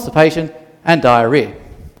 constipation, and diarrhoea.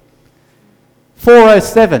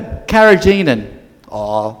 407, carrageenan,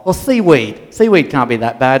 or seaweed. Seaweed can't be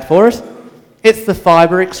that bad for us. It's the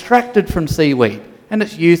fibre extracted from seaweed, and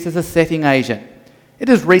it's used as a setting agent. It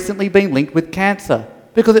has recently been linked with cancer,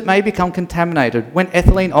 because it may become contaminated when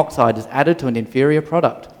ethylene oxide is added to an inferior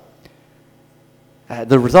product.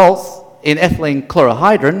 The results in ethylene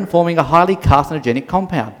chlorohydrin forming a highly carcinogenic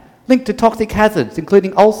compound, linked to toxic hazards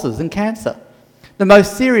including ulcers and cancer. The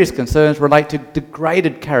most serious concerns relate to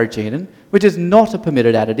degraded carrageenan, which is not a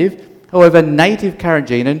permitted additive. However, native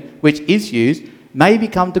carrageenan, which is used, may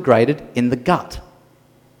become degraded in the gut.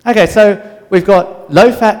 Okay, so we've got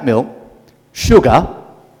low-fat milk, sugar,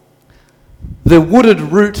 the wooded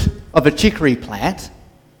root of a chicory plant,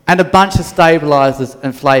 and a bunch of stabilisers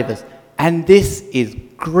and flavours. And this is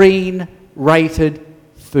green-rated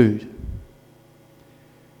food.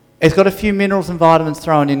 It's got a few minerals and vitamins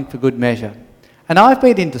thrown in for good measure. And I've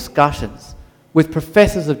been in discussions with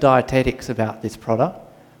professors of dietetics about this product,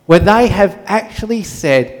 where they have actually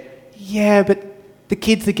said, yeah, but the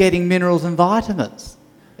kids are getting minerals and vitamins.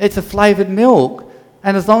 It's a flavoured milk.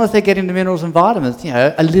 And as long as they're getting the minerals and vitamins,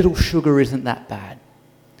 a little sugar isn't that bad.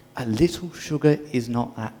 A little sugar is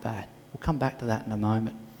not that bad. We'll come back to that in a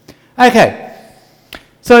moment. Okay,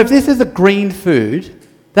 so if this is a green food,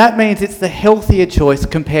 that means it's the healthier choice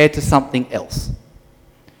compared to something else.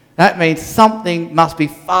 That means something must be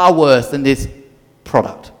far worse than this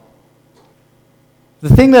product. The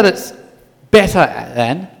thing that it's better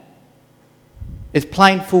than is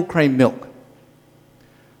plain full cream milk.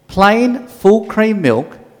 Plain full cream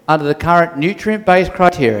milk, under the current nutrient-based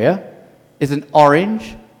criteria, is an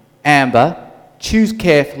orange, amber, choose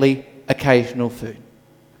carefully, occasional food.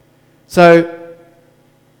 So,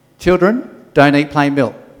 children, don't eat plain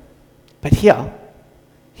milk. But here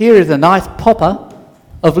is a nice popper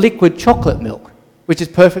of liquid chocolate milk, which is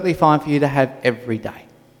perfectly fine for you to have every day.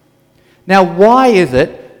 Now, why is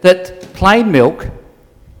it that plain milk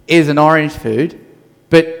is an orange food,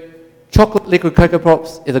 but chocolate liquid Cocoa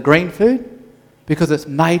Pops is a green food? Because it's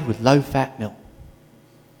made with low-fat milk.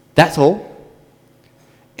 That's all.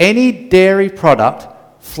 Any dairy product,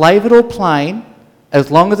 flavoured or plain,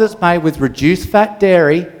 as long as it's made with reduced fat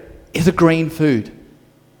dairy, is a green food.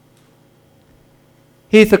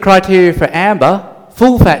 Here's the criteria for amber,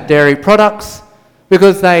 full-fat dairy products,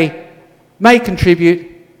 because they may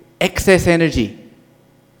contribute excess energy.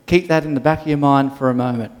 Keep that in the back of your mind for a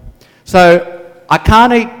moment. So I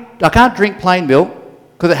can't drink plain milk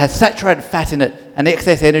because it has saturated fat in it and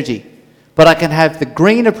excess energy. But I can have the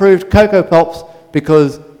green approved Cocoa Pops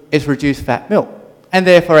because it's reduced fat milk and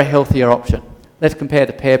therefore a healthier option. Let's compare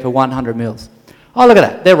the pair per 100 mils. Oh, look at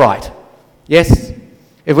that. They're right. Yes,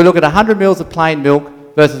 if we look at 100 mils of plain milk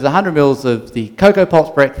versus 100 mils of the Cocoa Pops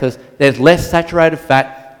breakfast, there's less saturated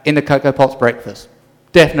fat in the Cocoa Pops breakfast.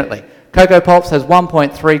 Definitely. Cocoa Pops has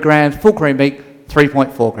 1.3 grams, full cream milk,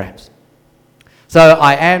 3.4 grams. So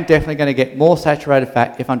I am definitely going to get more saturated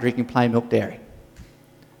fat if I'm drinking plain milk dairy.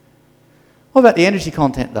 What about the energy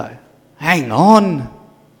content though? Hang on.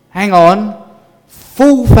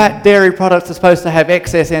 Full fat dairy products are supposed to have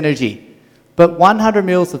excess energy, but 100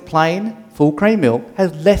 mils of plain full cream milk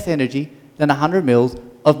has less energy than 100 mils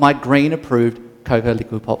of my green approved Cocoa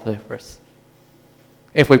Liquid Pop breakfast.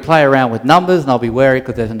 If we play around with numbers, and I'll be wary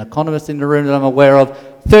because there's an economist in the room that I'm aware of,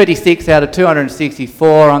 36 out of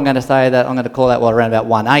 264, I'm going to call that around about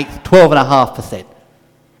 1/8, 12.5%.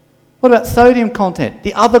 What about sodium content?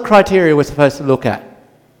 The other criteria we're supposed to look at.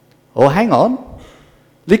 Oh, hang on.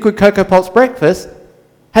 Liquid Cocoa Pops breakfast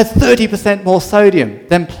has 30% more sodium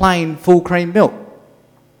than plain full cream milk.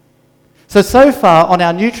 So far on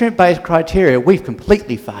our nutrient-based criteria, we've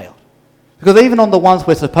completely failed. Because even on the ones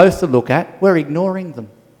we're supposed to look at, we're ignoring them.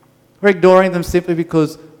 We're ignoring them simply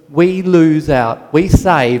because we lose out. We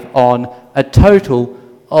save on a total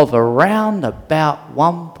of around about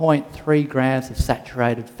 1.3 grams of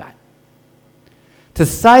saturated fat. To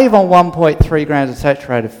save on 1.3 grams of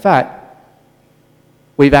saturated fat,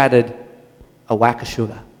 we've added a whack of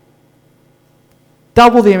sugar.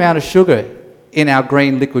 Double the amount of sugar in our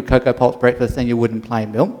green liquid Cocoa Pops breakfast than you would in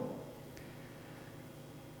plain milk.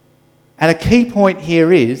 And a key point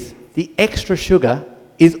here is the extra sugar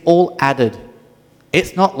is all added.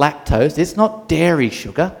 It's not lactose, it's not dairy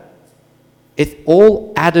sugar. It's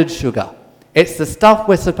all added sugar. It's the stuff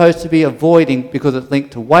we're supposed to be avoiding because it's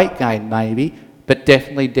linked to weight gain maybe, but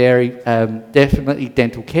definitely definitely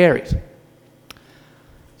dental caries.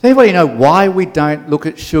 Does anybody know why we don't look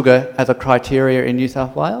at sugar as a criteria in New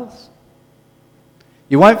South Wales?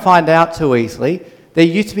 You won't find out too easily. There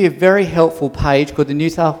used to be a very helpful page called the New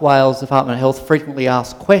South Wales Department of Health Frequently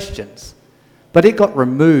Asked Questions, but it got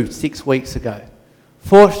removed 6 weeks ago.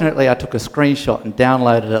 Fortunately, I took a screenshot and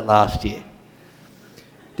downloaded it last year.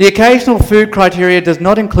 The occasional food criteria does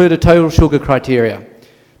not include a total sugar criteria,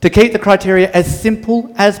 to keep the criteria as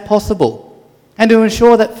simple as possible and to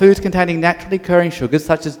ensure that foods containing naturally occurring sugars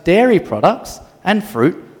such as dairy products and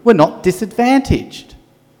fruit were not disadvantaged.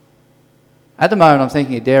 At the moment, I'm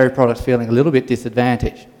thinking of dairy products feeling a little bit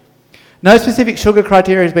disadvantaged. No specific sugar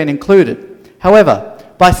criteria has been included. However,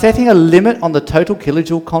 by setting a limit on the total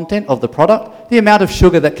kilojoule content of the product, the amount of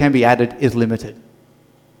sugar that can be added is limited.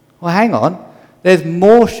 Well, hang on. There's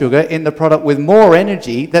more sugar in the product with more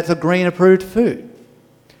energy that's a green approved food.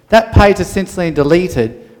 That page has since been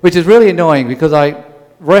deleted, which is really annoying because I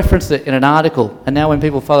referenced it in an article, and now when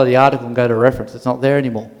people follow the article and go to reference, it's not there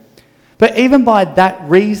anymore. But even by that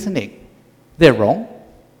reasoning, they're wrong.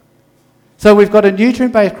 So we've got a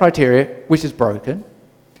nutrient-based criteria which is broken.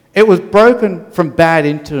 It was broken from bad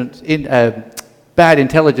intelligence in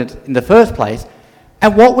the first place,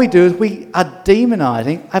 and what we do is we are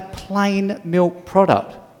demonising a plain milk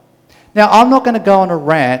product. Now, I'm not going to go on a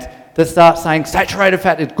rant that starts saying saturated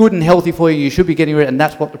fat is good and healthy for you, you should be getting rid of it, and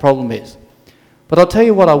that's what the problem is. But I'll tell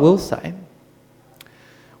you what I will say.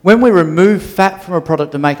 When we remove fat from a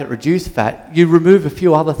product to make it reduce fat, you remove a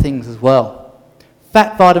few other things as well.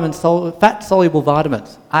 Fat-soluble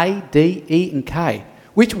vitamins, A, D, E and K,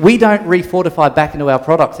 which we don't refortify back into our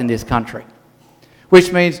products in this country,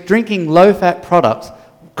 which means drinking low-fat products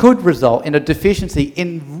could result in a deficiency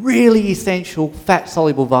in really essential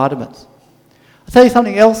fat-soluble vitamins. I'll tell you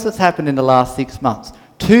something else that's happened in the last 6 months.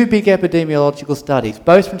 2 big epidemiological studies,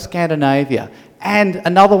 both from Scandinavia, and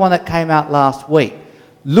another one that came out last week,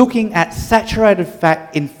 looking at saturated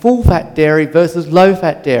fat in full-fat dairy versus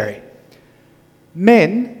low-fat dairy.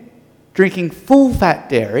 Men drinking full-fat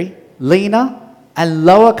dairy, leaner and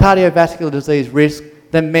lower cardiovascular disease risk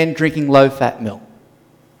than men drinking low-fat milk.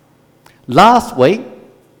 Last week,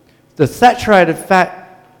 the saturated fat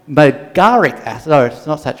megaric acid, no, it's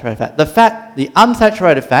not saturated fat, the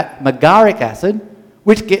unsaturated fat, megaric acid,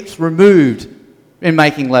 which gets removed in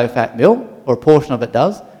making low-fat milk, or a portion of it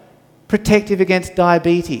does, protective against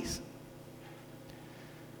diabetes.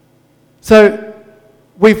 So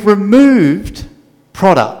we've removed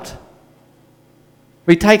product.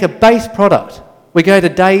 We take a base product, we go to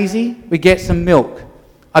Daisy, we get some milk.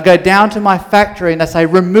 I go down to my factory and I say,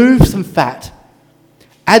 remove some fat,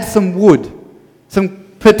 add some wood, some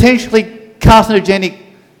potentially carcinogenic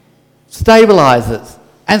stabilisers,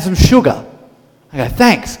 and some sugar. I go,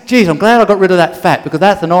 thanks. Geez, I'm glad I got rid of that fat because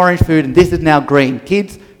that's an orange food and this is now green.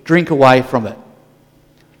 Kids, drink away from it.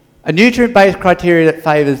 A nutrient-based criteria that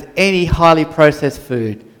favours any highly processed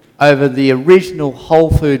food over the original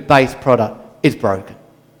whole food-based product is broken,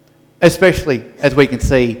 especially as we can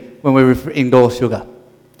see when we endorse sugar.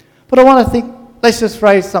 But I want to think, let's just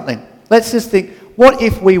phrase something. Let's just think, what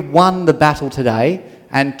if we won the battle today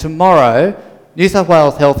and tomorrow New South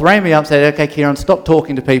Wales Health rang me up and said, okay, Kieron, stop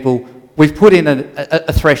talking to people. We've put in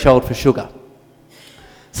a threshold for sugar,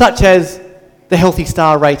 such as the Healthy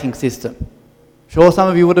Star rating system. Sure, some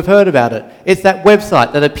of you would have heard about it. It's that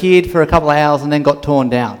website that appeared for a couple of hours and then got torn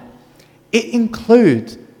down. It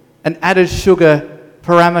includes an added sugar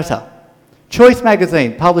parameter. Choice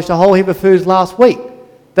magazine published a whole heap of foods last week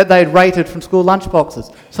that they'd rated from school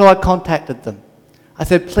lunchboxes. So I contacted them. I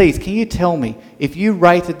said, please, can you tell me, if you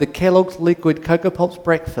rated the Kellogg's Liquid Cocoa Pops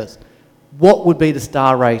breakfast, what would be the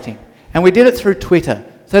star rating? And we did it through Twitter,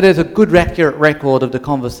 so there's a good accurate record of the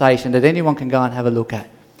conversation that anyone can go and have a look at.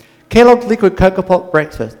 Kellogg's Liquid Cocoa Pop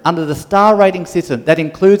breakfast, under the star rating system that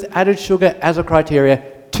includes added sugar as a criteria,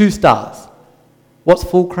 2 stars. What's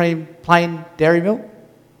full cream plain dairy milk?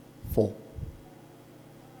 4.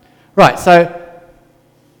 Right, so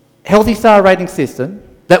Healthy Star rating system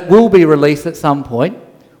that will be released at some point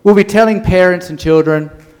will be telling parents and children,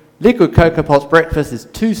 Liquid Cocoa Pops breakfast is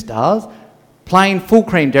 2 stars. Plain full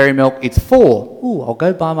cream dairy milk, it's 4. Ooh, I'll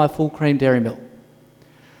go buy my full cream dairy milk.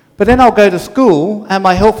 But then I'll go to school and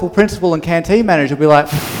my helpful principal and canteen manager will be like,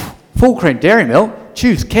 full cream dairy milk,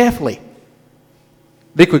 choose carefully.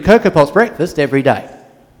 Liquid Cocoa Pops breakfast every day.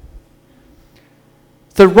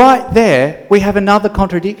 So right there, we have another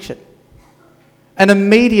contradiction. An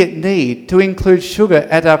immediate need to include sugar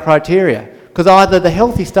as our criteria, because either the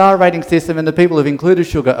healthy star rating system and the people who've included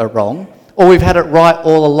sugar are wrong, or we've had it right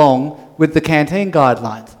all along with the canteen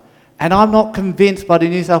guidelines. And I'm not convinced by the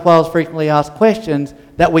New South Wales frequently asked questions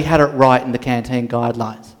that we had it right in the canteen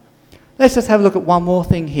guidelines. Let's just have a look at one more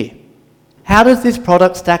thing here. How does this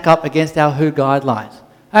product stack up against our WHO guidelines?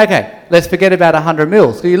 Okay, let's forget about 100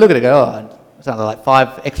 mils. So you look at it and go, oh, it's something like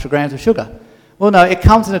 5 extra grams of sugar. Well, no, it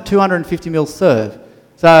comes in a 250 ml serve.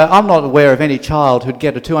 So I'm not aware of any child who'd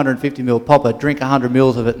get a 250 ml popper, drink 100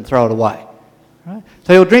 mils of it and throw it away. Right?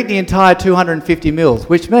 So he'll drink the entire 250 mils,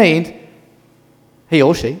 which means he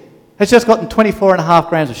or she has just gotten 24.5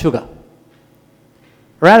 grams of sugar.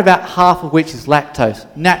 Around about half of which is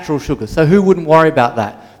lactose, natural sugar. So who wouldn't worry about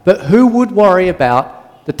that? But who would worry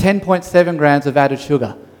about the 10.7 grams of added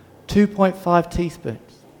sugar? 2.5 teaspoons.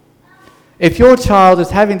 If your child is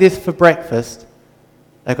having this for breakfast,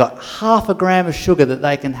 they've got half a gram of sugar that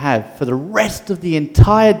they can have for the rest of the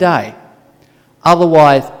entire day.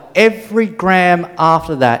 Otherwise, every gram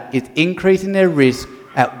after that is increasing their risk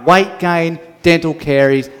at weight gain, dental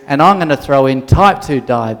caries, and I'm going to throw in type 2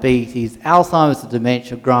 diabetes, Alzheimer's and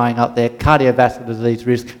dementia growing up there, cardiovascular disease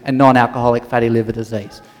risk, and non-alcoholic fatty liver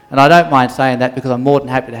disease. And I don't mind saying that because I'm more than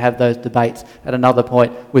happy to have those debates at another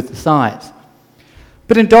point with the science.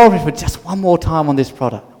 But indulge me for just one more time on this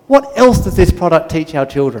product. What else does this product teach our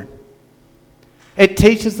children? It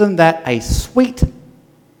teaches them that a sweetened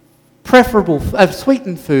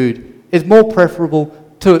food is more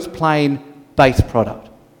preferable to its plain base product.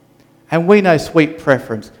 And we know sweet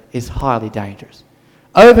preference is highly dangerous.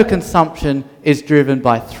 Overconsumption is driven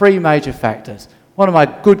by 3 major factors. One of my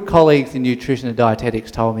good colleagues in nutrition and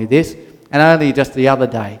dietetics told me this, and only just the other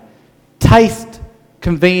day. Taste,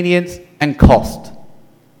 convenience, and cost.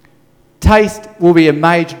 Taste will be a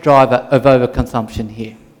major driver of overconsumption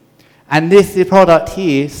here. And this product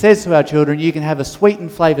here says to our children, you can have a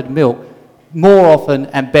sweetened flavoured milk more often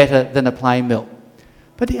and better than a plain milk.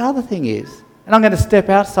 But the other thing is, and I'm going to step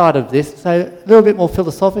outside of this, so a little bit more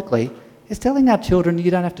philosophically, it's telling our children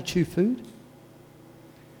you don't have to chew food.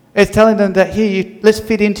 It's telling them that here, let's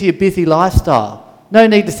fit into your busy lifestyle. No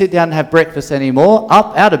need to sit down and have breakfast anymore.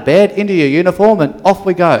 Up, out of bed, into your uniform, and off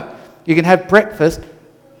we go. You can have breakfast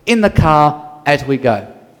in the car as we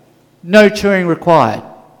go. No chewing required.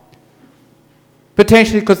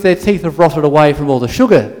 Potentially because their teeth have rotted away from all the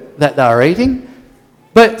sugar that they're eating,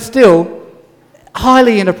 but still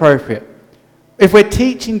highly inappropriate. If we're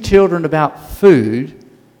teaching children about food,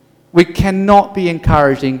 we cannot be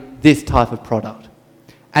encouraging this type of product.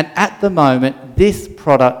 And at the moment, this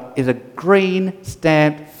product is a green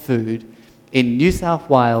stamped food in New South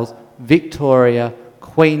Wales, Victoria,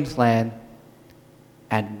 Queensland,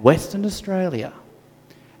 and Western Australia.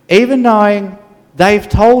 Even knowing they've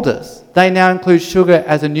told us they now include sugar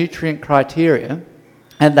as a nutrient criteria,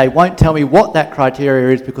 and they won't tell me what that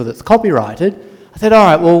criteria is because it's copyrighted, I said, all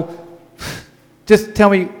right, well, just tell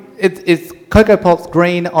me, is Cocoa Pops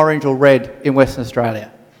green, orange or red in Western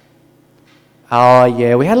Australia? Oh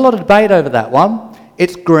yeah, we had a lot of debate over that one.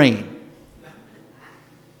 It's green.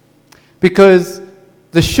 Because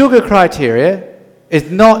the sugar criteria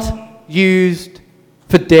is not used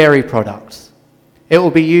for dairy products. It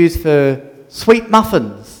will be used for sweet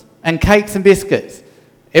muffins and cakes and biscuits.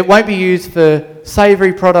 It won't be used for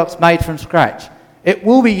savoury products made from scratch. It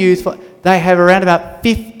will be used for... They have around about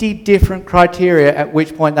 50 different criteria at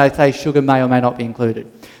which point they say sugar may or may not be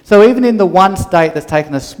included. So even in the one state that's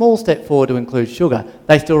taken a small step forward to include sugar,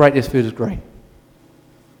 they still rate this food as green.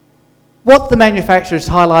 What the manufacturers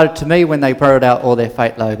highlighted to me when they wrote out all their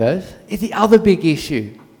fake logos is the other big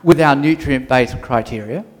issue with our nutrient-based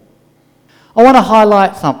criteria. I want to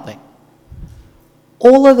highlight something.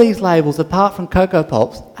 All of these labels, apart from Cocoa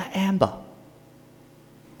Pops, are amber.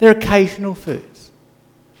 They're occasional foods,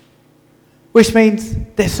 which means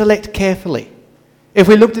they're selected carefully. If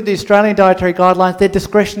we looked at the Australian Dietary Guidelines, they're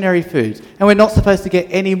discretionary foods, and we're not supposed to get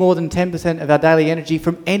any more than 10% of our daily energy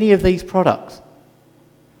from any of these products.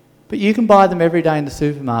 But you can buy them every day in the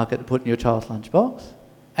supermarket to put in your child's lunchbox,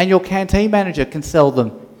 and your canteen manager can sell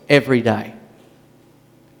them every day.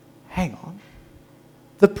 Hang on.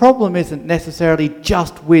 The problem isn't necessarily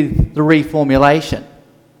just with the reformulation.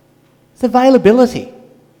 It's availability.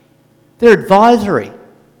 They're advisory.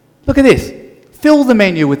 Look at this. fill the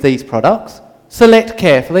menu with these products, select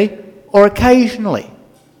carefully, or occasionally.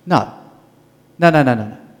 No.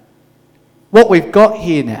 No. What we've got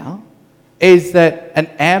here now is that an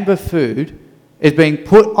amber food is being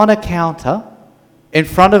put on a counter in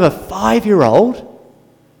front of a 5-year-old,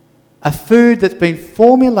 a food that's been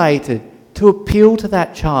formulated to appeal to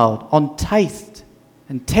that child on taste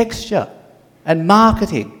and texture and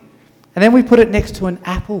marketing. And then we put it next to an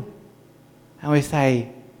apple and we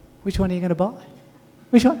say, which one are you going to buy?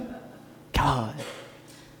 Which one? God.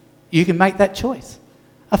 You can make that choice.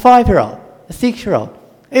 A 5-year-old, a 6-year-old,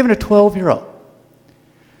 even a 12-year-old.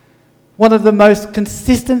 One of the most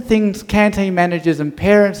consistent things canteen managers and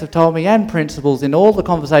parents have told me, and principals, in all the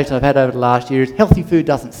conversations I've had over the last year, is healthy food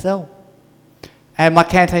doesn't sell. And my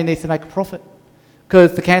canteen needs to make a profit,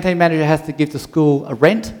 because the canteen manager has to give the school a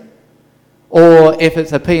rent, or if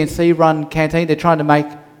it's a P&C run canteen, they're trying to make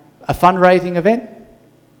a fundraising event.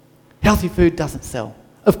 Healthy food doesn't sell.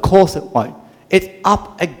 Of course it won't. It's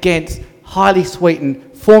up against highly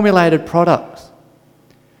sweetened, formulated products.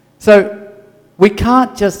 So we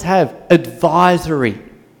can't just have advisory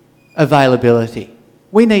availability.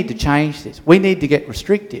 We need to change this. We need to get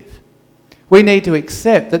restrictive. We need to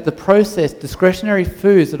accept that the processed discretionary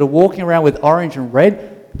foods that are walking around with orange and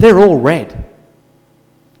red, they're all red.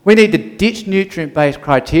 We need to ditch nutrient-based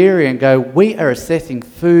criteria and go, we are assessing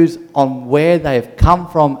foods on where they have come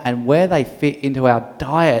from and where they fit into our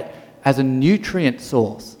diet as a nutrient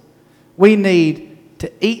source. We need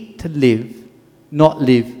to eat to live, not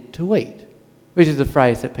live to eat, which is a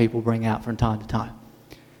phrase that people bring out from time to time.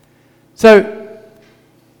 So,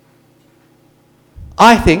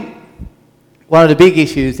 I think one of the big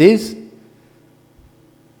issues is,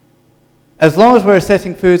 as long as we're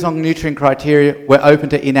assessing foods on nutrient criteria, we're open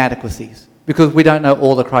to inadequacies, because we don't know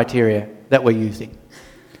all the criteria that we're using.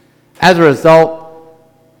 As a result,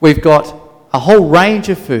 we've got a whole range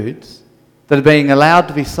of foods that are being allowed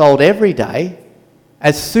to be sold every day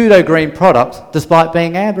as pseudo-green products, despite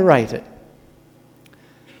being amber-rated.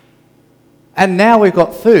 And now we've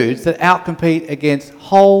got foods that outcompete against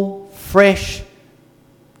whole, fresh,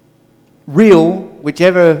 real,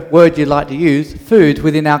 whichever word you'd like to use, foods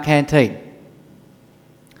within our canteen.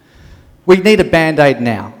 We need a band-aid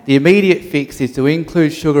now. The immediate fix is to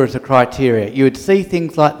include sugar as a criteria. You would see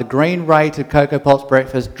things like the green rated Cocoa Pops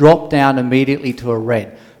breakfast drop down immediately to a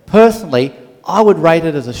red. Personally, I would rate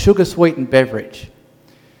it as a sugar-sweetened beverage.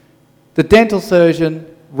 The dental surgeon,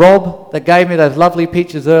 Rob, that gave me those lovely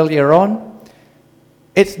pictures earlier on,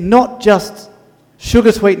 it's not just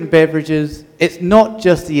sugar-sweetened beverages, it's not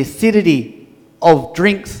just the acidity of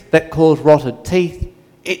drinks that cause rotted teeth,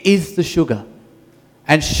 it is the sugar.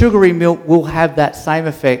 And sugary milk will have that same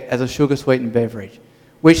effect as a sugar-sweetened beverage,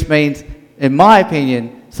 which means, in my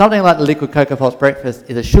opinion, something like the liquid Cocoa Pops breakfast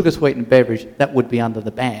is a sugar-sweetened beverage that would be under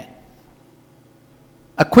the ban.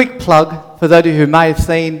 A quick plug for those of you who may have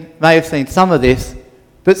seen some of this,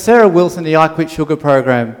 but Sarah Wilson, the I Quit Sugar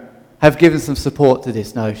program, have given some support to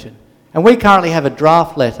this notion. And we currently have a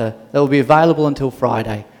draft letter that will be available until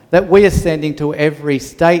Friday that we are sending to every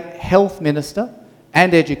state health minister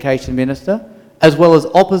and education minister, as well as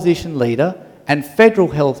opposition leader and federal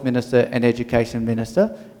health minister and education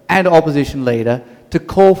minister and opposition leader, to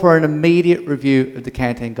call for an immediate review of the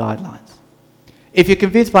canteen guidelines. If you're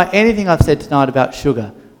convinced by anything I've said tonight about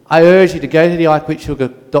sugar, I urge you to go to the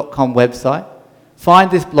iquitsugar.com website,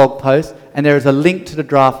 find this blog post, and there is a link to the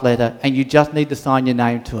draft letter, and you just need to sign your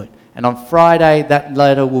name to it. And on Friday, that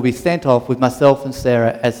letter will be sent off with myself and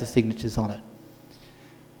Sarah as the signatures on it.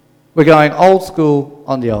 We're going old school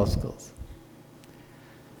on the old schools.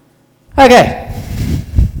 Okay,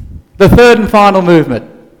 the third and final movement.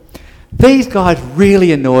 These guys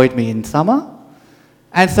really annoyed me in summer,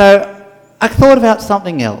 and so I thought about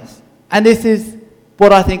something else. And this is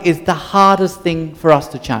what I think is the hardest thing for us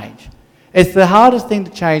to change. It's the hardest thing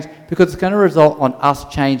to change because it's going to result on us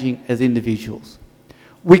changing as individuals.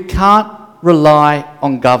 We can't rely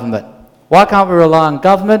on government. Why can't we rely on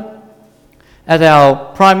government? As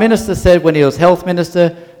our Prime Minister said when he was Health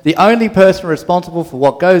Minister, the only person responsible for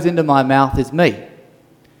what goes into my mouth is me.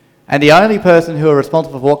 And the only person who are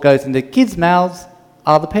responsible for what goes into kids' mouths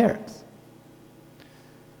are the parents.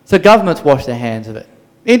 So governments wash their hands of it.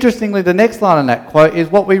 Interestingly, the next line in that quote is,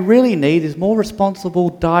 what we really need is more responsible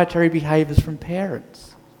dietary behaviours from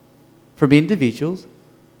parents, from individuals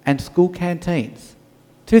and school canteens.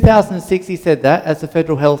 2006 he said that as the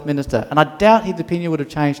Federal Health Minister, and I doubt his opinion would have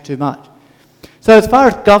changed too much. So as far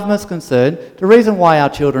as government's concerned, the reason why our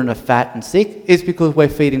children are fat and sick is because we're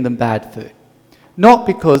feeding them bad food. Not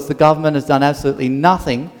because the government has done absolutely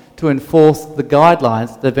nothing to enforce the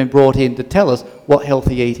guidelines that have been brought in to tell us what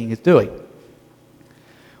healthy eating is doing.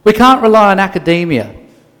 We can't rely on academia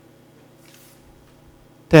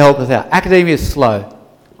to help us out. Academia is slow.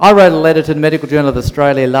 I wrote a letter to the Medical Journal of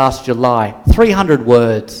Australia last July, 300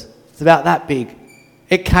 words. It's about that big.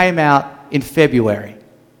 It came out in February.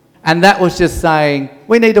 And that was just saying,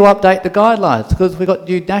 we need to update the guidelines because we've got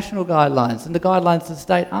new national guidelines and the guidelines of the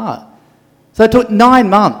state aren't. So it took 9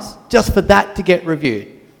 months just for that to get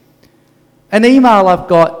reviewed. An email I've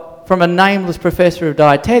got from a nameless professor of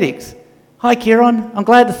dietetics. Hi Kieron, I'm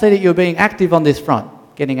glad to see that you're being active on this front,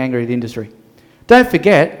 getting angry at industry. Don't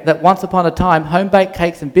forget that once upon a time, home-baked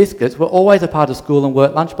cakes and biscuits were always a part of school and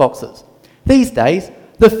work lunchboxes. These days,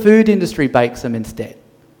 the food industry bakes them instead.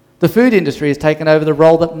 The food industry has taken over the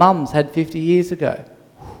role that mums had 50 years ago.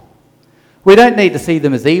 We don't need to see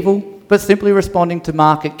them as evil, but simply responding to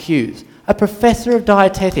market cues. A professor of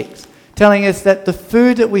dietetics telling us that the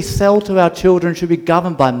food that we sell to our children should be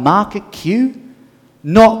governed by market cue,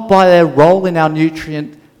 not by their role in our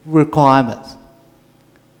nutrient requirements.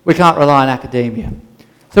 We can't rely on academia.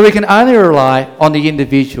 So we can only rely on the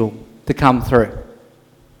individual to come through.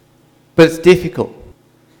 But it's difficult.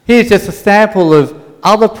 Here's just a sample of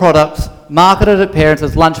other products marketed at parents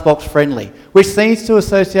as lunchbox friendly, which seems to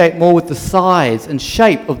associate more with the size and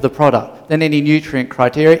shape of the product than any nutrient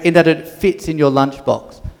criteria in that it fits in your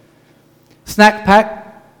lunchbox. Snack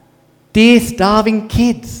pack, dear starving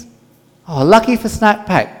kids. Oh, lucky for snack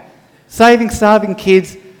pack. Saving starving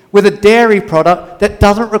kids with a dairy product that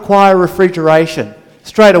doesn't require refrigeration.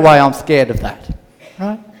 Straight away, I'm scared of that,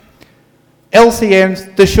 right? LCM's,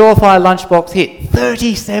 the surefire lunchbox hit,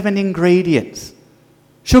 37 ingredients.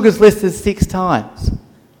 Sugar's listed 6 times.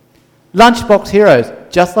 Lunchbox heroes,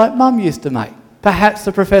 just like Mum used to make. Perhaps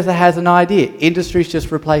the professor has an idea. Industry's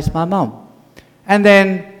just replaced my mum. And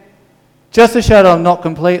then, just to show that I'm not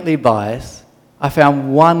completely biased, I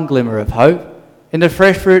found one glimmer of hope in the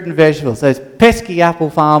fresh fruit and vegetables, those pesky apple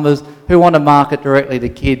farmers who want to market directly to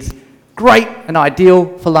kids. Great and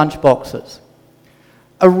ideal for lunch boxes.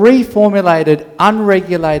 A reformulated,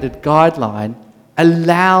 unregulated guideline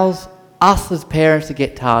allows us as parents to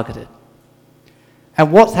get targeted.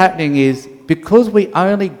 And what's happening is, because we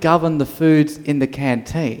only govern the foods in the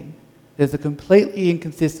canteen, there's a completely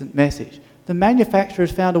inconsistent message. The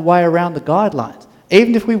manufacturers found a way around the guidelines.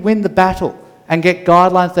 Even if we win the battle and get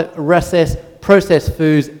guidelines that assess processed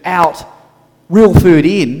foods out, real food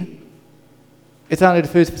in, it's only the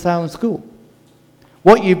foods for sale in school.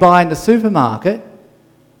 What you buy in the supermarket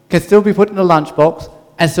can still be put in a lunchbox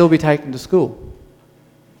and still be taken to school.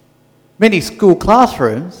 Many school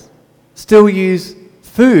classrooms still use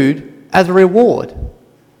food as a reward.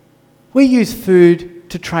 We use food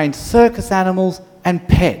to train circus animals and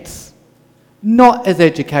pets, not as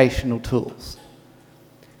educational tools.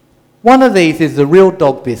 One of these is the real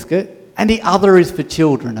dog biscuit, and the other is for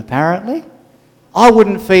children, apparently. I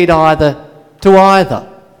wouldn't feed either to either.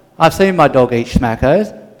 I've seen my dog eat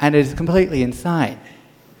schmackos, and it is completely insane.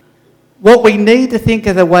 What we need to think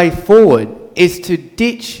as a way forward is to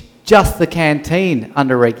ditch just the canteen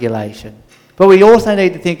under regulation. But we also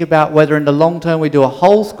need to think about whether in the long term we do a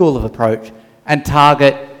whole school of approach and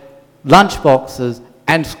target lunch boxes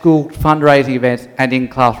and school fundraising events and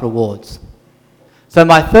in-class rewards. So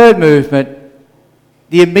my third movement,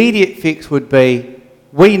 the immediate fix would be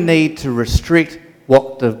we need to restrict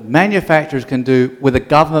what the manufacturers can do with a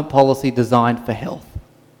government policy designed for health.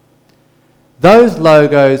 Those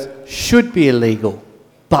logos should be illegal,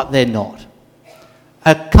 but they're not.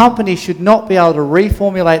 A company should not be able to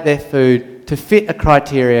reformulate their food to fit a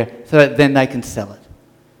criteria so that then they can sell it.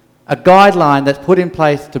 A guideline that's put in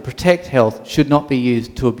place to protect health should not be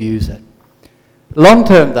used to abuse it. Long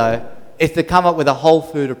term, though, is to come up with a whole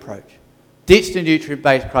food approach. Ditch the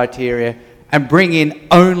nutrient-based criteria and bring in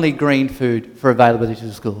only green food for availability to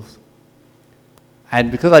the schools.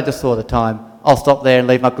 And because I just saw the time, I'll stop there and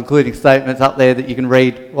leave my concluding statements up there that you can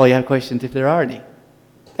read while you have questions if there are any.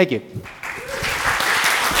 Thank you.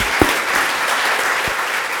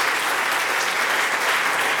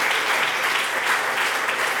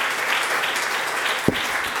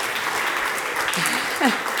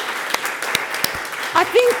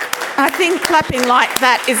 I think clapping like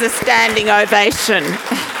that is a standing ovation.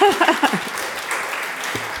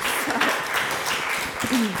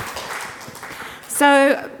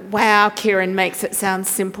 So, wow, Kieron makes it sound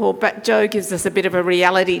simple, but Joe gives us a bit of a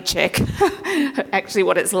reality check, actually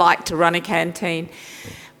what it's like to run a canteen.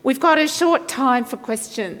 We've got a short time for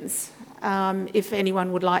questions, if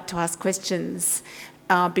anyone would like to ask questions,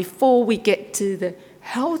 before we get to the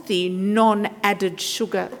healthy, non-added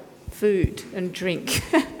sugar food and drink.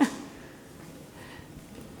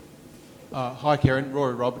 Hi Kieron,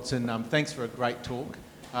 Rory Robertson. Thanks for a great talk.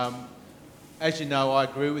 As you know, I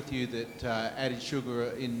agree with you that added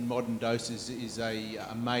sugar in modern doses is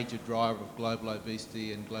a major driver of global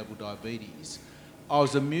obesity and global diabetes. I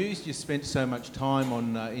was amused you spent so much time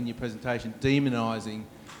on in your presentation demonising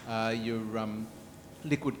your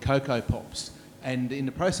liquid Cocoa Pops, and in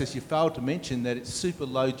the process you failed to mention that it's super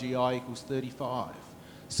low GI equals 35.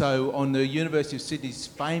 So on the University of Sydney's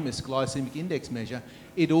famous glycemic index measure,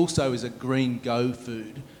 it also is a green go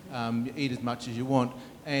food. Eat as much as you want.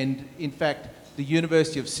 And in fact, the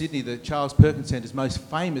University of Sydney, the Charles Perkins Centre's most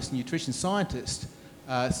famous nutrition scientist,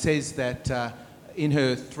 says that in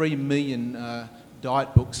her 3 million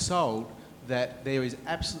diet books sold, that there is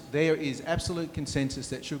absolute consensus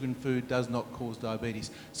that sugar in food does not cause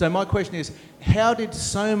diabetes. So my question is, how did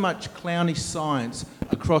so much clownish science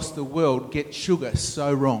across the world get sugar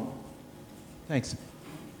so wrong? Thanks.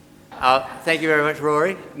 Thank you very much,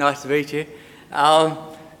 Rory. Nice to meet you.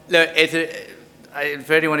 Look,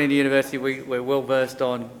 for anyone in the university, we're well versed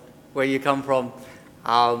on where you come from.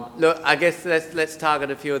 Look, I guess let's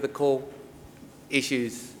target a few of the core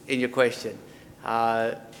issues in your question.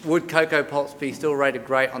 Would Cocoa Pops be still rated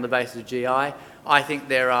great on the basis of GI? I think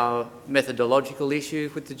there are methodological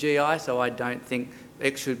issues with the GI, so I don't think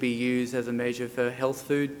it should be used as a measure for health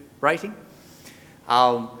food rating.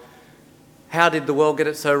 How did the world get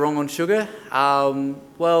it so wrong on sugar?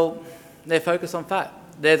 Well, they're focused on fat.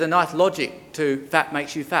 There's a nice logic to fat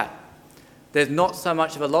makes you fat. There's not so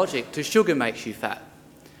much of a logic to sugar makes you fat.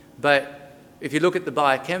 But if you look at the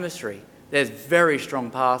biochemistry, there's very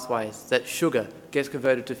strong pathways that sugar gets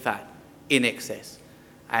converted to fat in excess.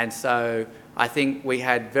 And so I think we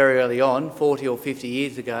had very early on, 40 or 50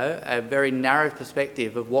 years ago, a very narrow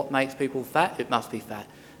perspective of what makes people fat. It must be fat.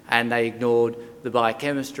 And they ignored the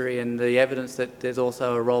biochemistry and the evidence that there's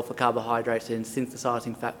also a role for carbohydrates in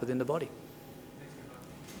synthesising fat within the body.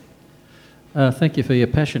 Thank you for your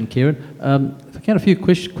passion, Kieron. If I can, a few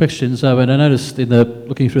questions. And I noticed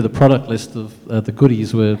looking through the product list of the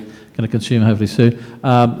goodies we're going to consume hopefully soon,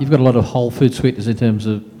 you've got a lot of whole food sweeteners in terms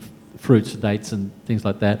of fruits, dates and things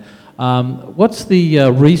like that. What's the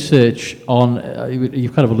research on,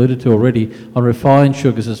 you've kind of alluded to already, on refined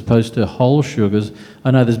sugars as opposed to whole sugars?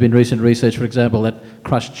 I know there's been recent research, for example, that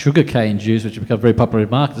crushed sugarcane juice, which has become very popular in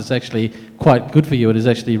markets, is actually quite good for you. It is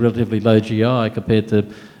actually relatively low GI compared to,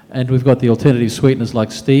 and we've got the alternative sweeteners like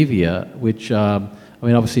stevia, which,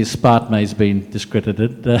 obviously aspartame has been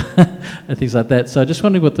discredited and things like that. So just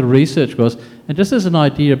wondering what the research was. And just as an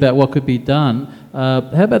idea about what could be done, how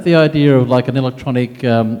about the idea of like an electronic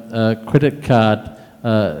credit card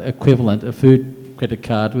equivalent, a food credit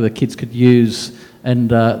card where the kids could use and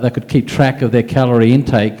they could keep track of their calorie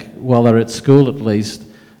intake while they're at school at least,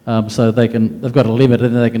 so they've got a limit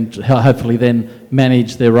and they can hopefully then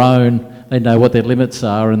manage their own. They know what their limits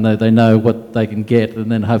are and they know what they can get, and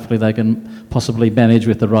then hopefully they can possibly manage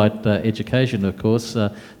with the right education, of course,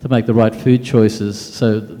 to make the right food choices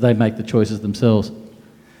so they make the choices themselves.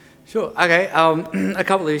 Sure, okay. A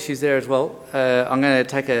couple of issues there as well. I'm going to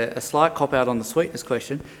take a slight cop-out on the sweetness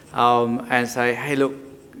question and say, hey, look,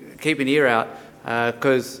 keep an ear out,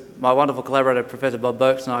 because my wonderful collaborator, Professor Bob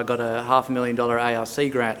Burks, and I got a $500,000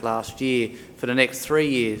 ARC grant last year for the next 3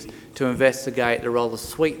 years to investigate the role of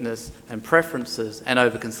sweetness and preferences and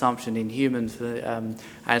overconsumption in humans.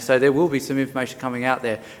 And so there will be some information coming out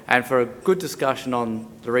there. And for a good discussion on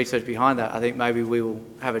the research behind that, I think maybe we will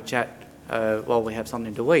have a chat while we have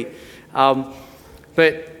something to eat.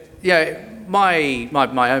 But yeah, my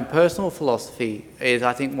own personal philosophy is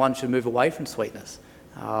I think one should move away from sweetness.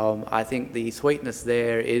 I think the sweetness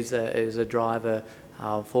there is a driver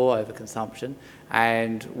for overconsumption,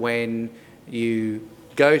 and when you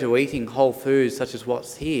go to eating whole foods such as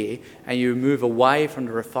what's here and you move away from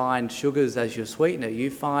the refined sugars as your sweetener,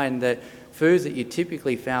 you find that foods that you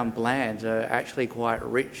typically found bland are actually quite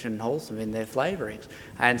rich and wholesome in their flavourings.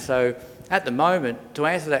 And so at the moment, to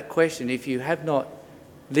answer that question, if you have not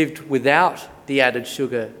lived without the added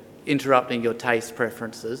sugar interrupting your taste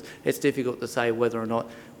preferences, it's difficult to say whether or not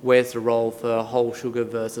where's the role for whole sugar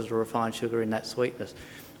versus a refined sugar in that sweetness.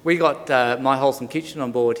 We got My Wholesome Kitchen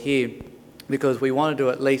on board here because we wanted to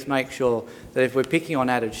at least make sure that if we're picking on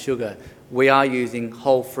added sugar, we are using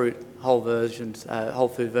whole food versions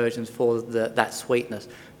for that sweetness.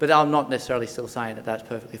 But I'm not necessarily still saying that that's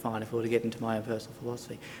perfectly fine if we were to get into my own personal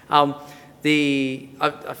philosophy. I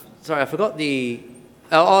forgot the...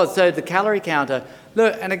 so the calorie counter.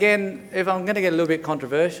 Look, and again, if I'm going to get a little bit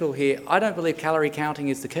controversial here, I don't believe calorie counting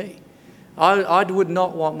is the key. I would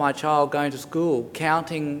not want my child going to school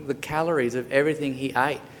counting the calories of everything he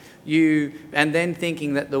ate. And then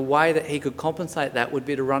thinking that the way that he could compensate that would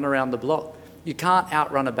be to run around the block. You can't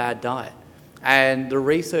outrun a bad diet. And the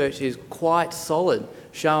research is quite solid,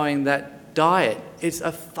 showing that diet is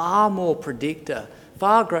a far more predictor,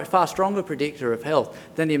 far stronger predictor of health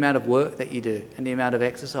than the amount of work that you do and the amount of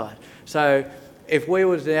exercise. So if we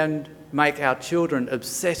were to then make our children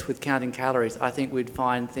obsessed with counting calories, I think we'd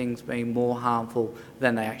find things being more harmful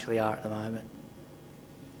than they actually are at the moment.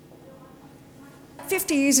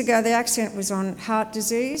 50 years ago, the accent was on heart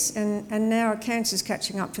disease, and now cancer's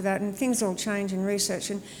catching up to that, and things all change in research.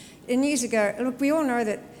 And years ago, look, we all know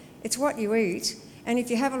that it's what you eat, and if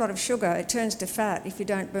you have a lot of sugar, it turns to fat if you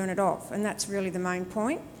don't burn it off, and that's really the main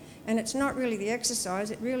point. And it's not really the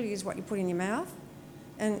exercise, it really is what you put in your mouth.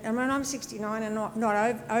 And I mean, I'm 69 and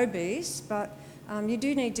not obese, but you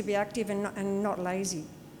do need to be active and not lazy.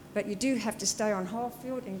 But you do have to stay on whole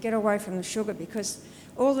food and get away from the sugar, because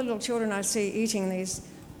all the little children I see eating these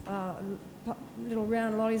little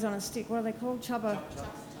round lollies on a stick, what are they called? Chubba.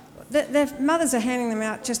 Their mothers are handing them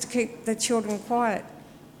out just to keep the children quiet.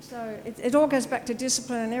 So it all goes back to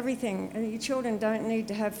discipline and everything. And your children don't need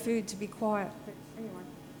to have food to be quiet. But anyway.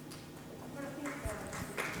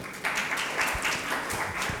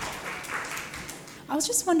 I was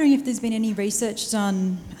just wondering if there's been any research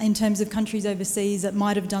done in terms of countries overseas that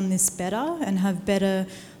might have done this better and have better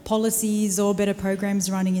policies or better programs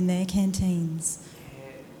running in their canteens.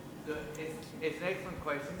 Yeah, it's an excellent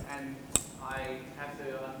question, and I have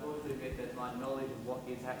to unfortunately admit that my knowledge of what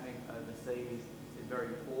is happening overseas is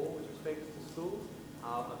very poor with respect to schools.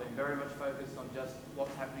 I've been very much focused on just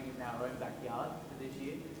what's happening in our own backyard for this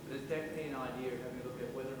year. But there's definitely an idea of having a look at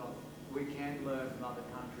whether or not we can learn from other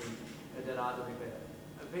countries that are doing better.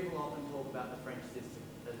 People often talk about the French system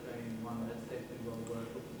as being one that's definitely well worth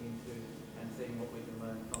looking into and seeing what we can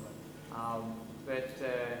learn from it.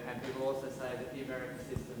 And people also say that the American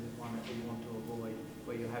system is one that we want to avoid,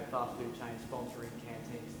 where you have fast food chains sponsoring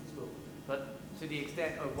canteens in school. But to the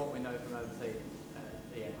extent of what we know from overseas,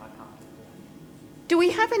 I can't. Do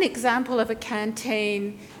we have an example of a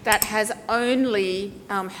canteen that has only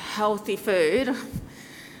healthy food,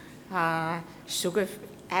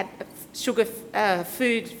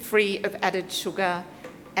 food free of added sugar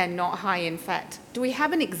and not high in fat? Do we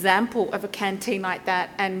have an example of a canteen like that,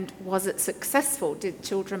 and was it successful? Did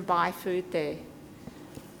children buy food there?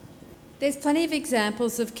 There's plenty of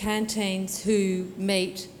examples of canteens who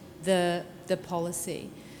meet the policy.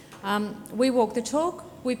 We walk the talk.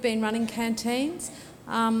 We've been running canteens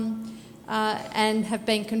and have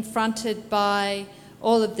been confronted by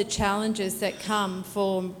all of the challenges that come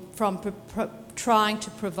from trying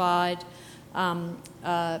to provide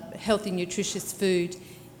healthy, nutritious food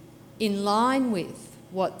in line with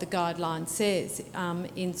what the guideline says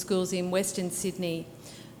in schools in Western Sydney,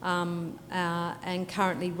 and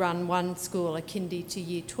currently run one school, a kindy to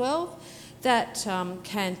year 12. That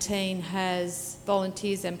canteen has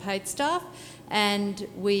volunteers and paid staff, and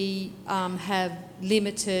we have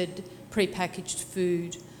limited prepackaged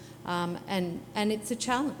food, and it's a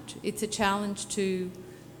challenge. It's a challenge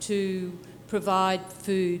to provide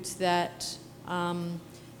foods that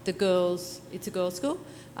the girls, it's a girls' school,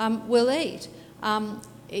 will eat.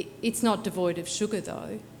 It's not devoid of sugar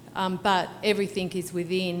though, but everything is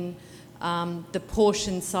within the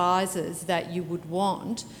portion sizes that you would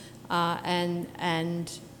want, but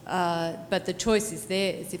the choice is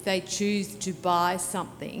theirs. If they choose to buy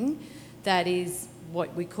something that is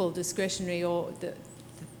what we call discretionary, or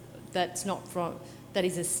that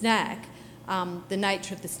is a snack, the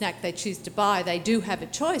nature of the snack they choose to buy, they do have a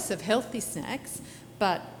choice of healthy snacks,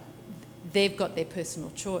 but they've got their personal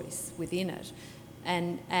choice within it.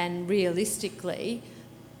 And realistically,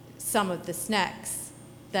 some of the snacks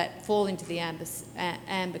that fall into the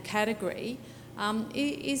amber category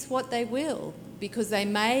is what they will, because they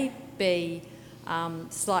may be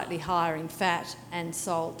slightly higher in fat and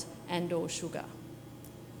salt and or sugar.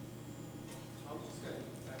 I'm just going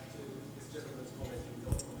back to this gentleman's comment and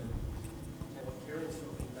your comment and what Kieron's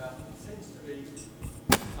talking about. It seems to be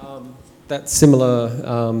that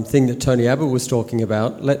similar thing that Tony Abbott was talking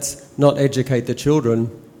about. Let's not educate the children.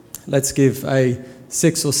 Let's give a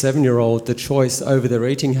 6 or 7-year-old the choice over their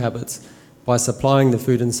eating habits by supplying the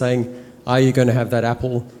food and saying, are you going to have that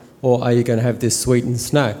apple, or are you going to have this sweetened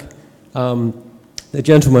snack? The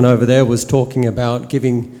gentleman over there was talking about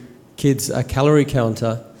giving kids a calorie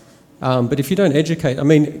counter, but if you don't educate,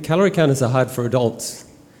 calorie counters are hard for adults.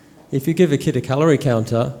 If you give a kid a calorie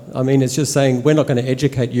counter, it's just saying, we're not going to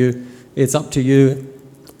educate you, it's up to you.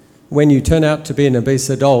 When you turn out to be an obese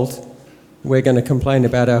adult, we're going to complain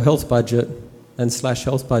about our health budget and slash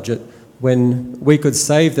health budget, when we could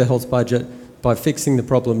save the health budget by fixing the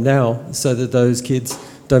problem now, so that those kids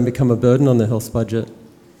don't become a burden on the health budget.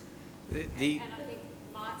 And I think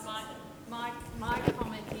my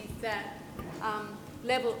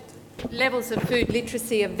levels of food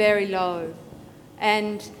literacy are very low,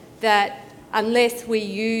 and that unless we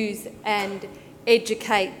use and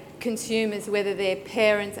educate consumers, whether they're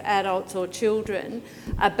parents, adults or children,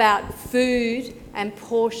 about food and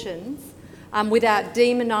portions, without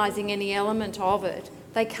demonising any element of it,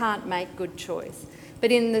 they can't make good choice.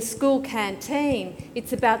 But in the school canteen,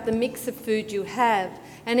 it's about the mix of food you have,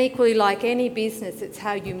 and equally like any business, it's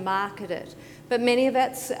how you market it. But many of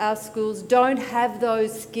our schools don't have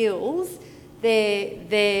those skills.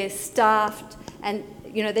 They're staffed, and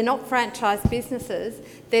they're not franchise businesses.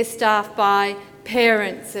 They're staffed by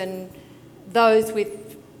parents and those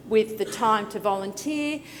with the time to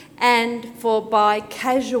volunteer, and by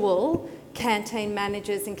casual canteen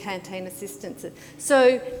managers and canteen assistants.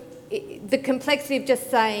 So the complexity of just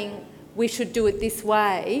saying we should do it this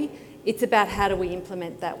way, it's about how do we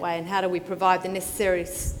implement that way and how do we provide the necessary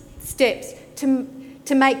steps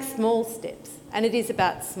to make small steps. And it is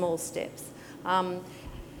about small steps.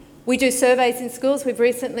 We do surveys in schools. We've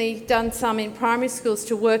recently done some in primary schools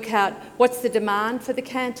to work out what's the demand for the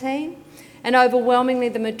canteen. And overwhelmingly,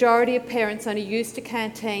 the majority of parents only use the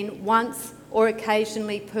canteen once or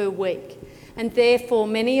occasionally per week. And therefore,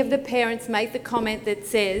 many of the parents make the comment that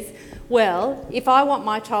says, well, if I want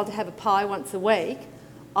my child to have a pie once a week,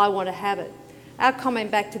 I want to have it. Our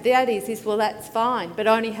comment back to that is well, that's fine, but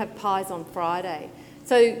only have pies on Friday.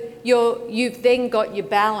 So you've then got your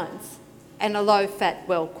balance and a low-fat,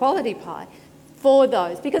 well-quality pie for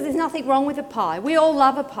those, because there's nothing wrong with a pie. We all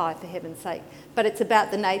love a pie, for heaven's sake, but it's about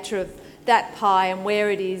the nature of that pie and where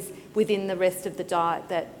it is within the rest of the diet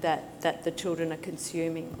that the children are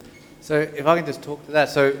consuming. So if I can just talk to that.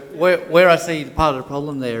 So where I see part of the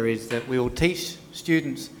problem there is that we will teach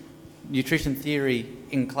students nutrition theory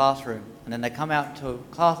in classroom, and then they come out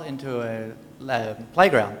into a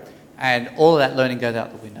playground, and all of that learning goes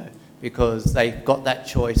out the window because they've got that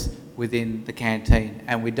choice within the canteen,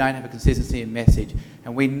 and we don't have a consistency in message.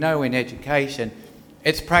 And we know in education,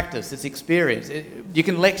 it's practice, it's experience. You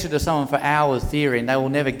can lecture to someone for hours theory and they will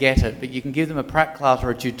never get it, but you can give them a prac class or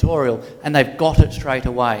a tutorial and they've got it straight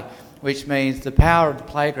away, which means the power of the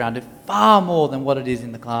playground is far more than what it is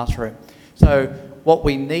in the classroom. So what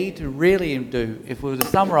we need to really do, if we were to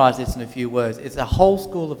summarise this in a few words, it's a whole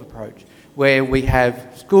school of approach where we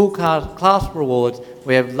have school class rewards,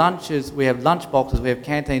 we have lunches, we have lunch boxes, we have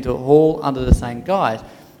canteens, all under the same guise.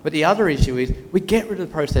 But the other issue is we get rid of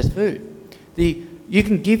the processed food. You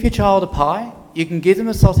can give your child a pie, you can give them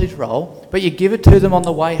a sausage roll, but you give it to them on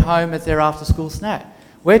the way home as their after-school snack.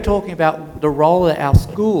 We're talking about the role that our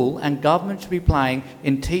school and government should be playing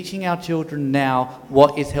in teaching our children now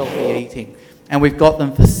what is healthy eating. And we've got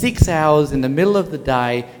them for 6 hours in the middle of the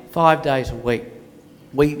day, 5 days a week.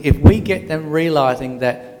 If we get them realising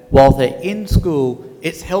that while they're in school,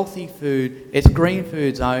 it's healthy food, it's green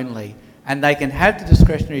foods only, and they can have the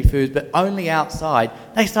discretionary foods but only outside,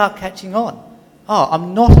 they start catching on. Oh,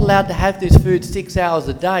 I'm not allowed to have this food 6 hours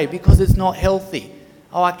a day because it's not healthy.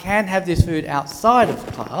 Oh, I can have this food outside of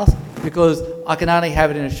class because I can only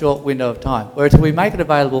have it in a short window of time. Whereas if we make it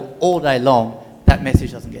available all day long, that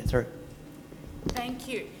message doesn't get through. Thank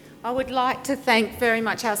you. I would like to thank very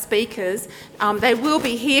much our speakers. They will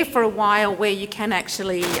be here for a while where you can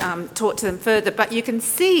actually talk to them further, but you can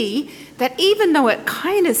see that even though it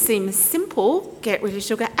kind of seems simple, get rid of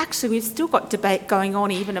sugar, actually we've still got debate going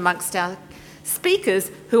on even amongst our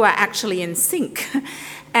speakers who are actually in sync.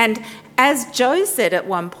 And as Joe said at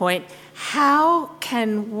one point, how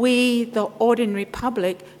can we, the ordinary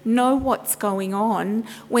public, know what's going on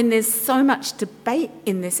when there's so much debate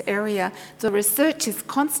in this area? The research is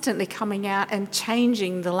constantly coming out and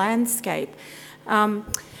changing the landscape. The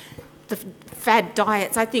fad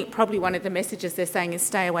diets, I think probably one of the messages they're saying is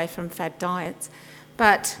stay away from fad diets.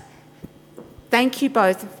 But thank you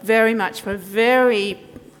both very much for a very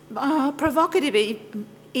provocative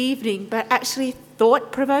evening, but actually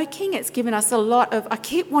thought-provoking. It's given us a lot of, I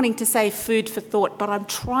keep wanting to say food for thought, but I'm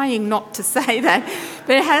trying not to say that.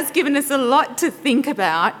 But it has given us a lot to think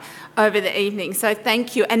about over the evening. So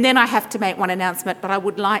thank you. And then I have to make one announcement, but I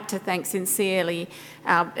would like to thank sincerely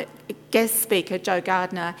our guest speaker, Joe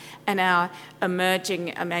Gardner, and our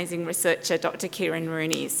emerging amazing researcher, Dr. Kieron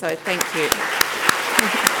Rooney. So thank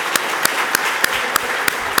you.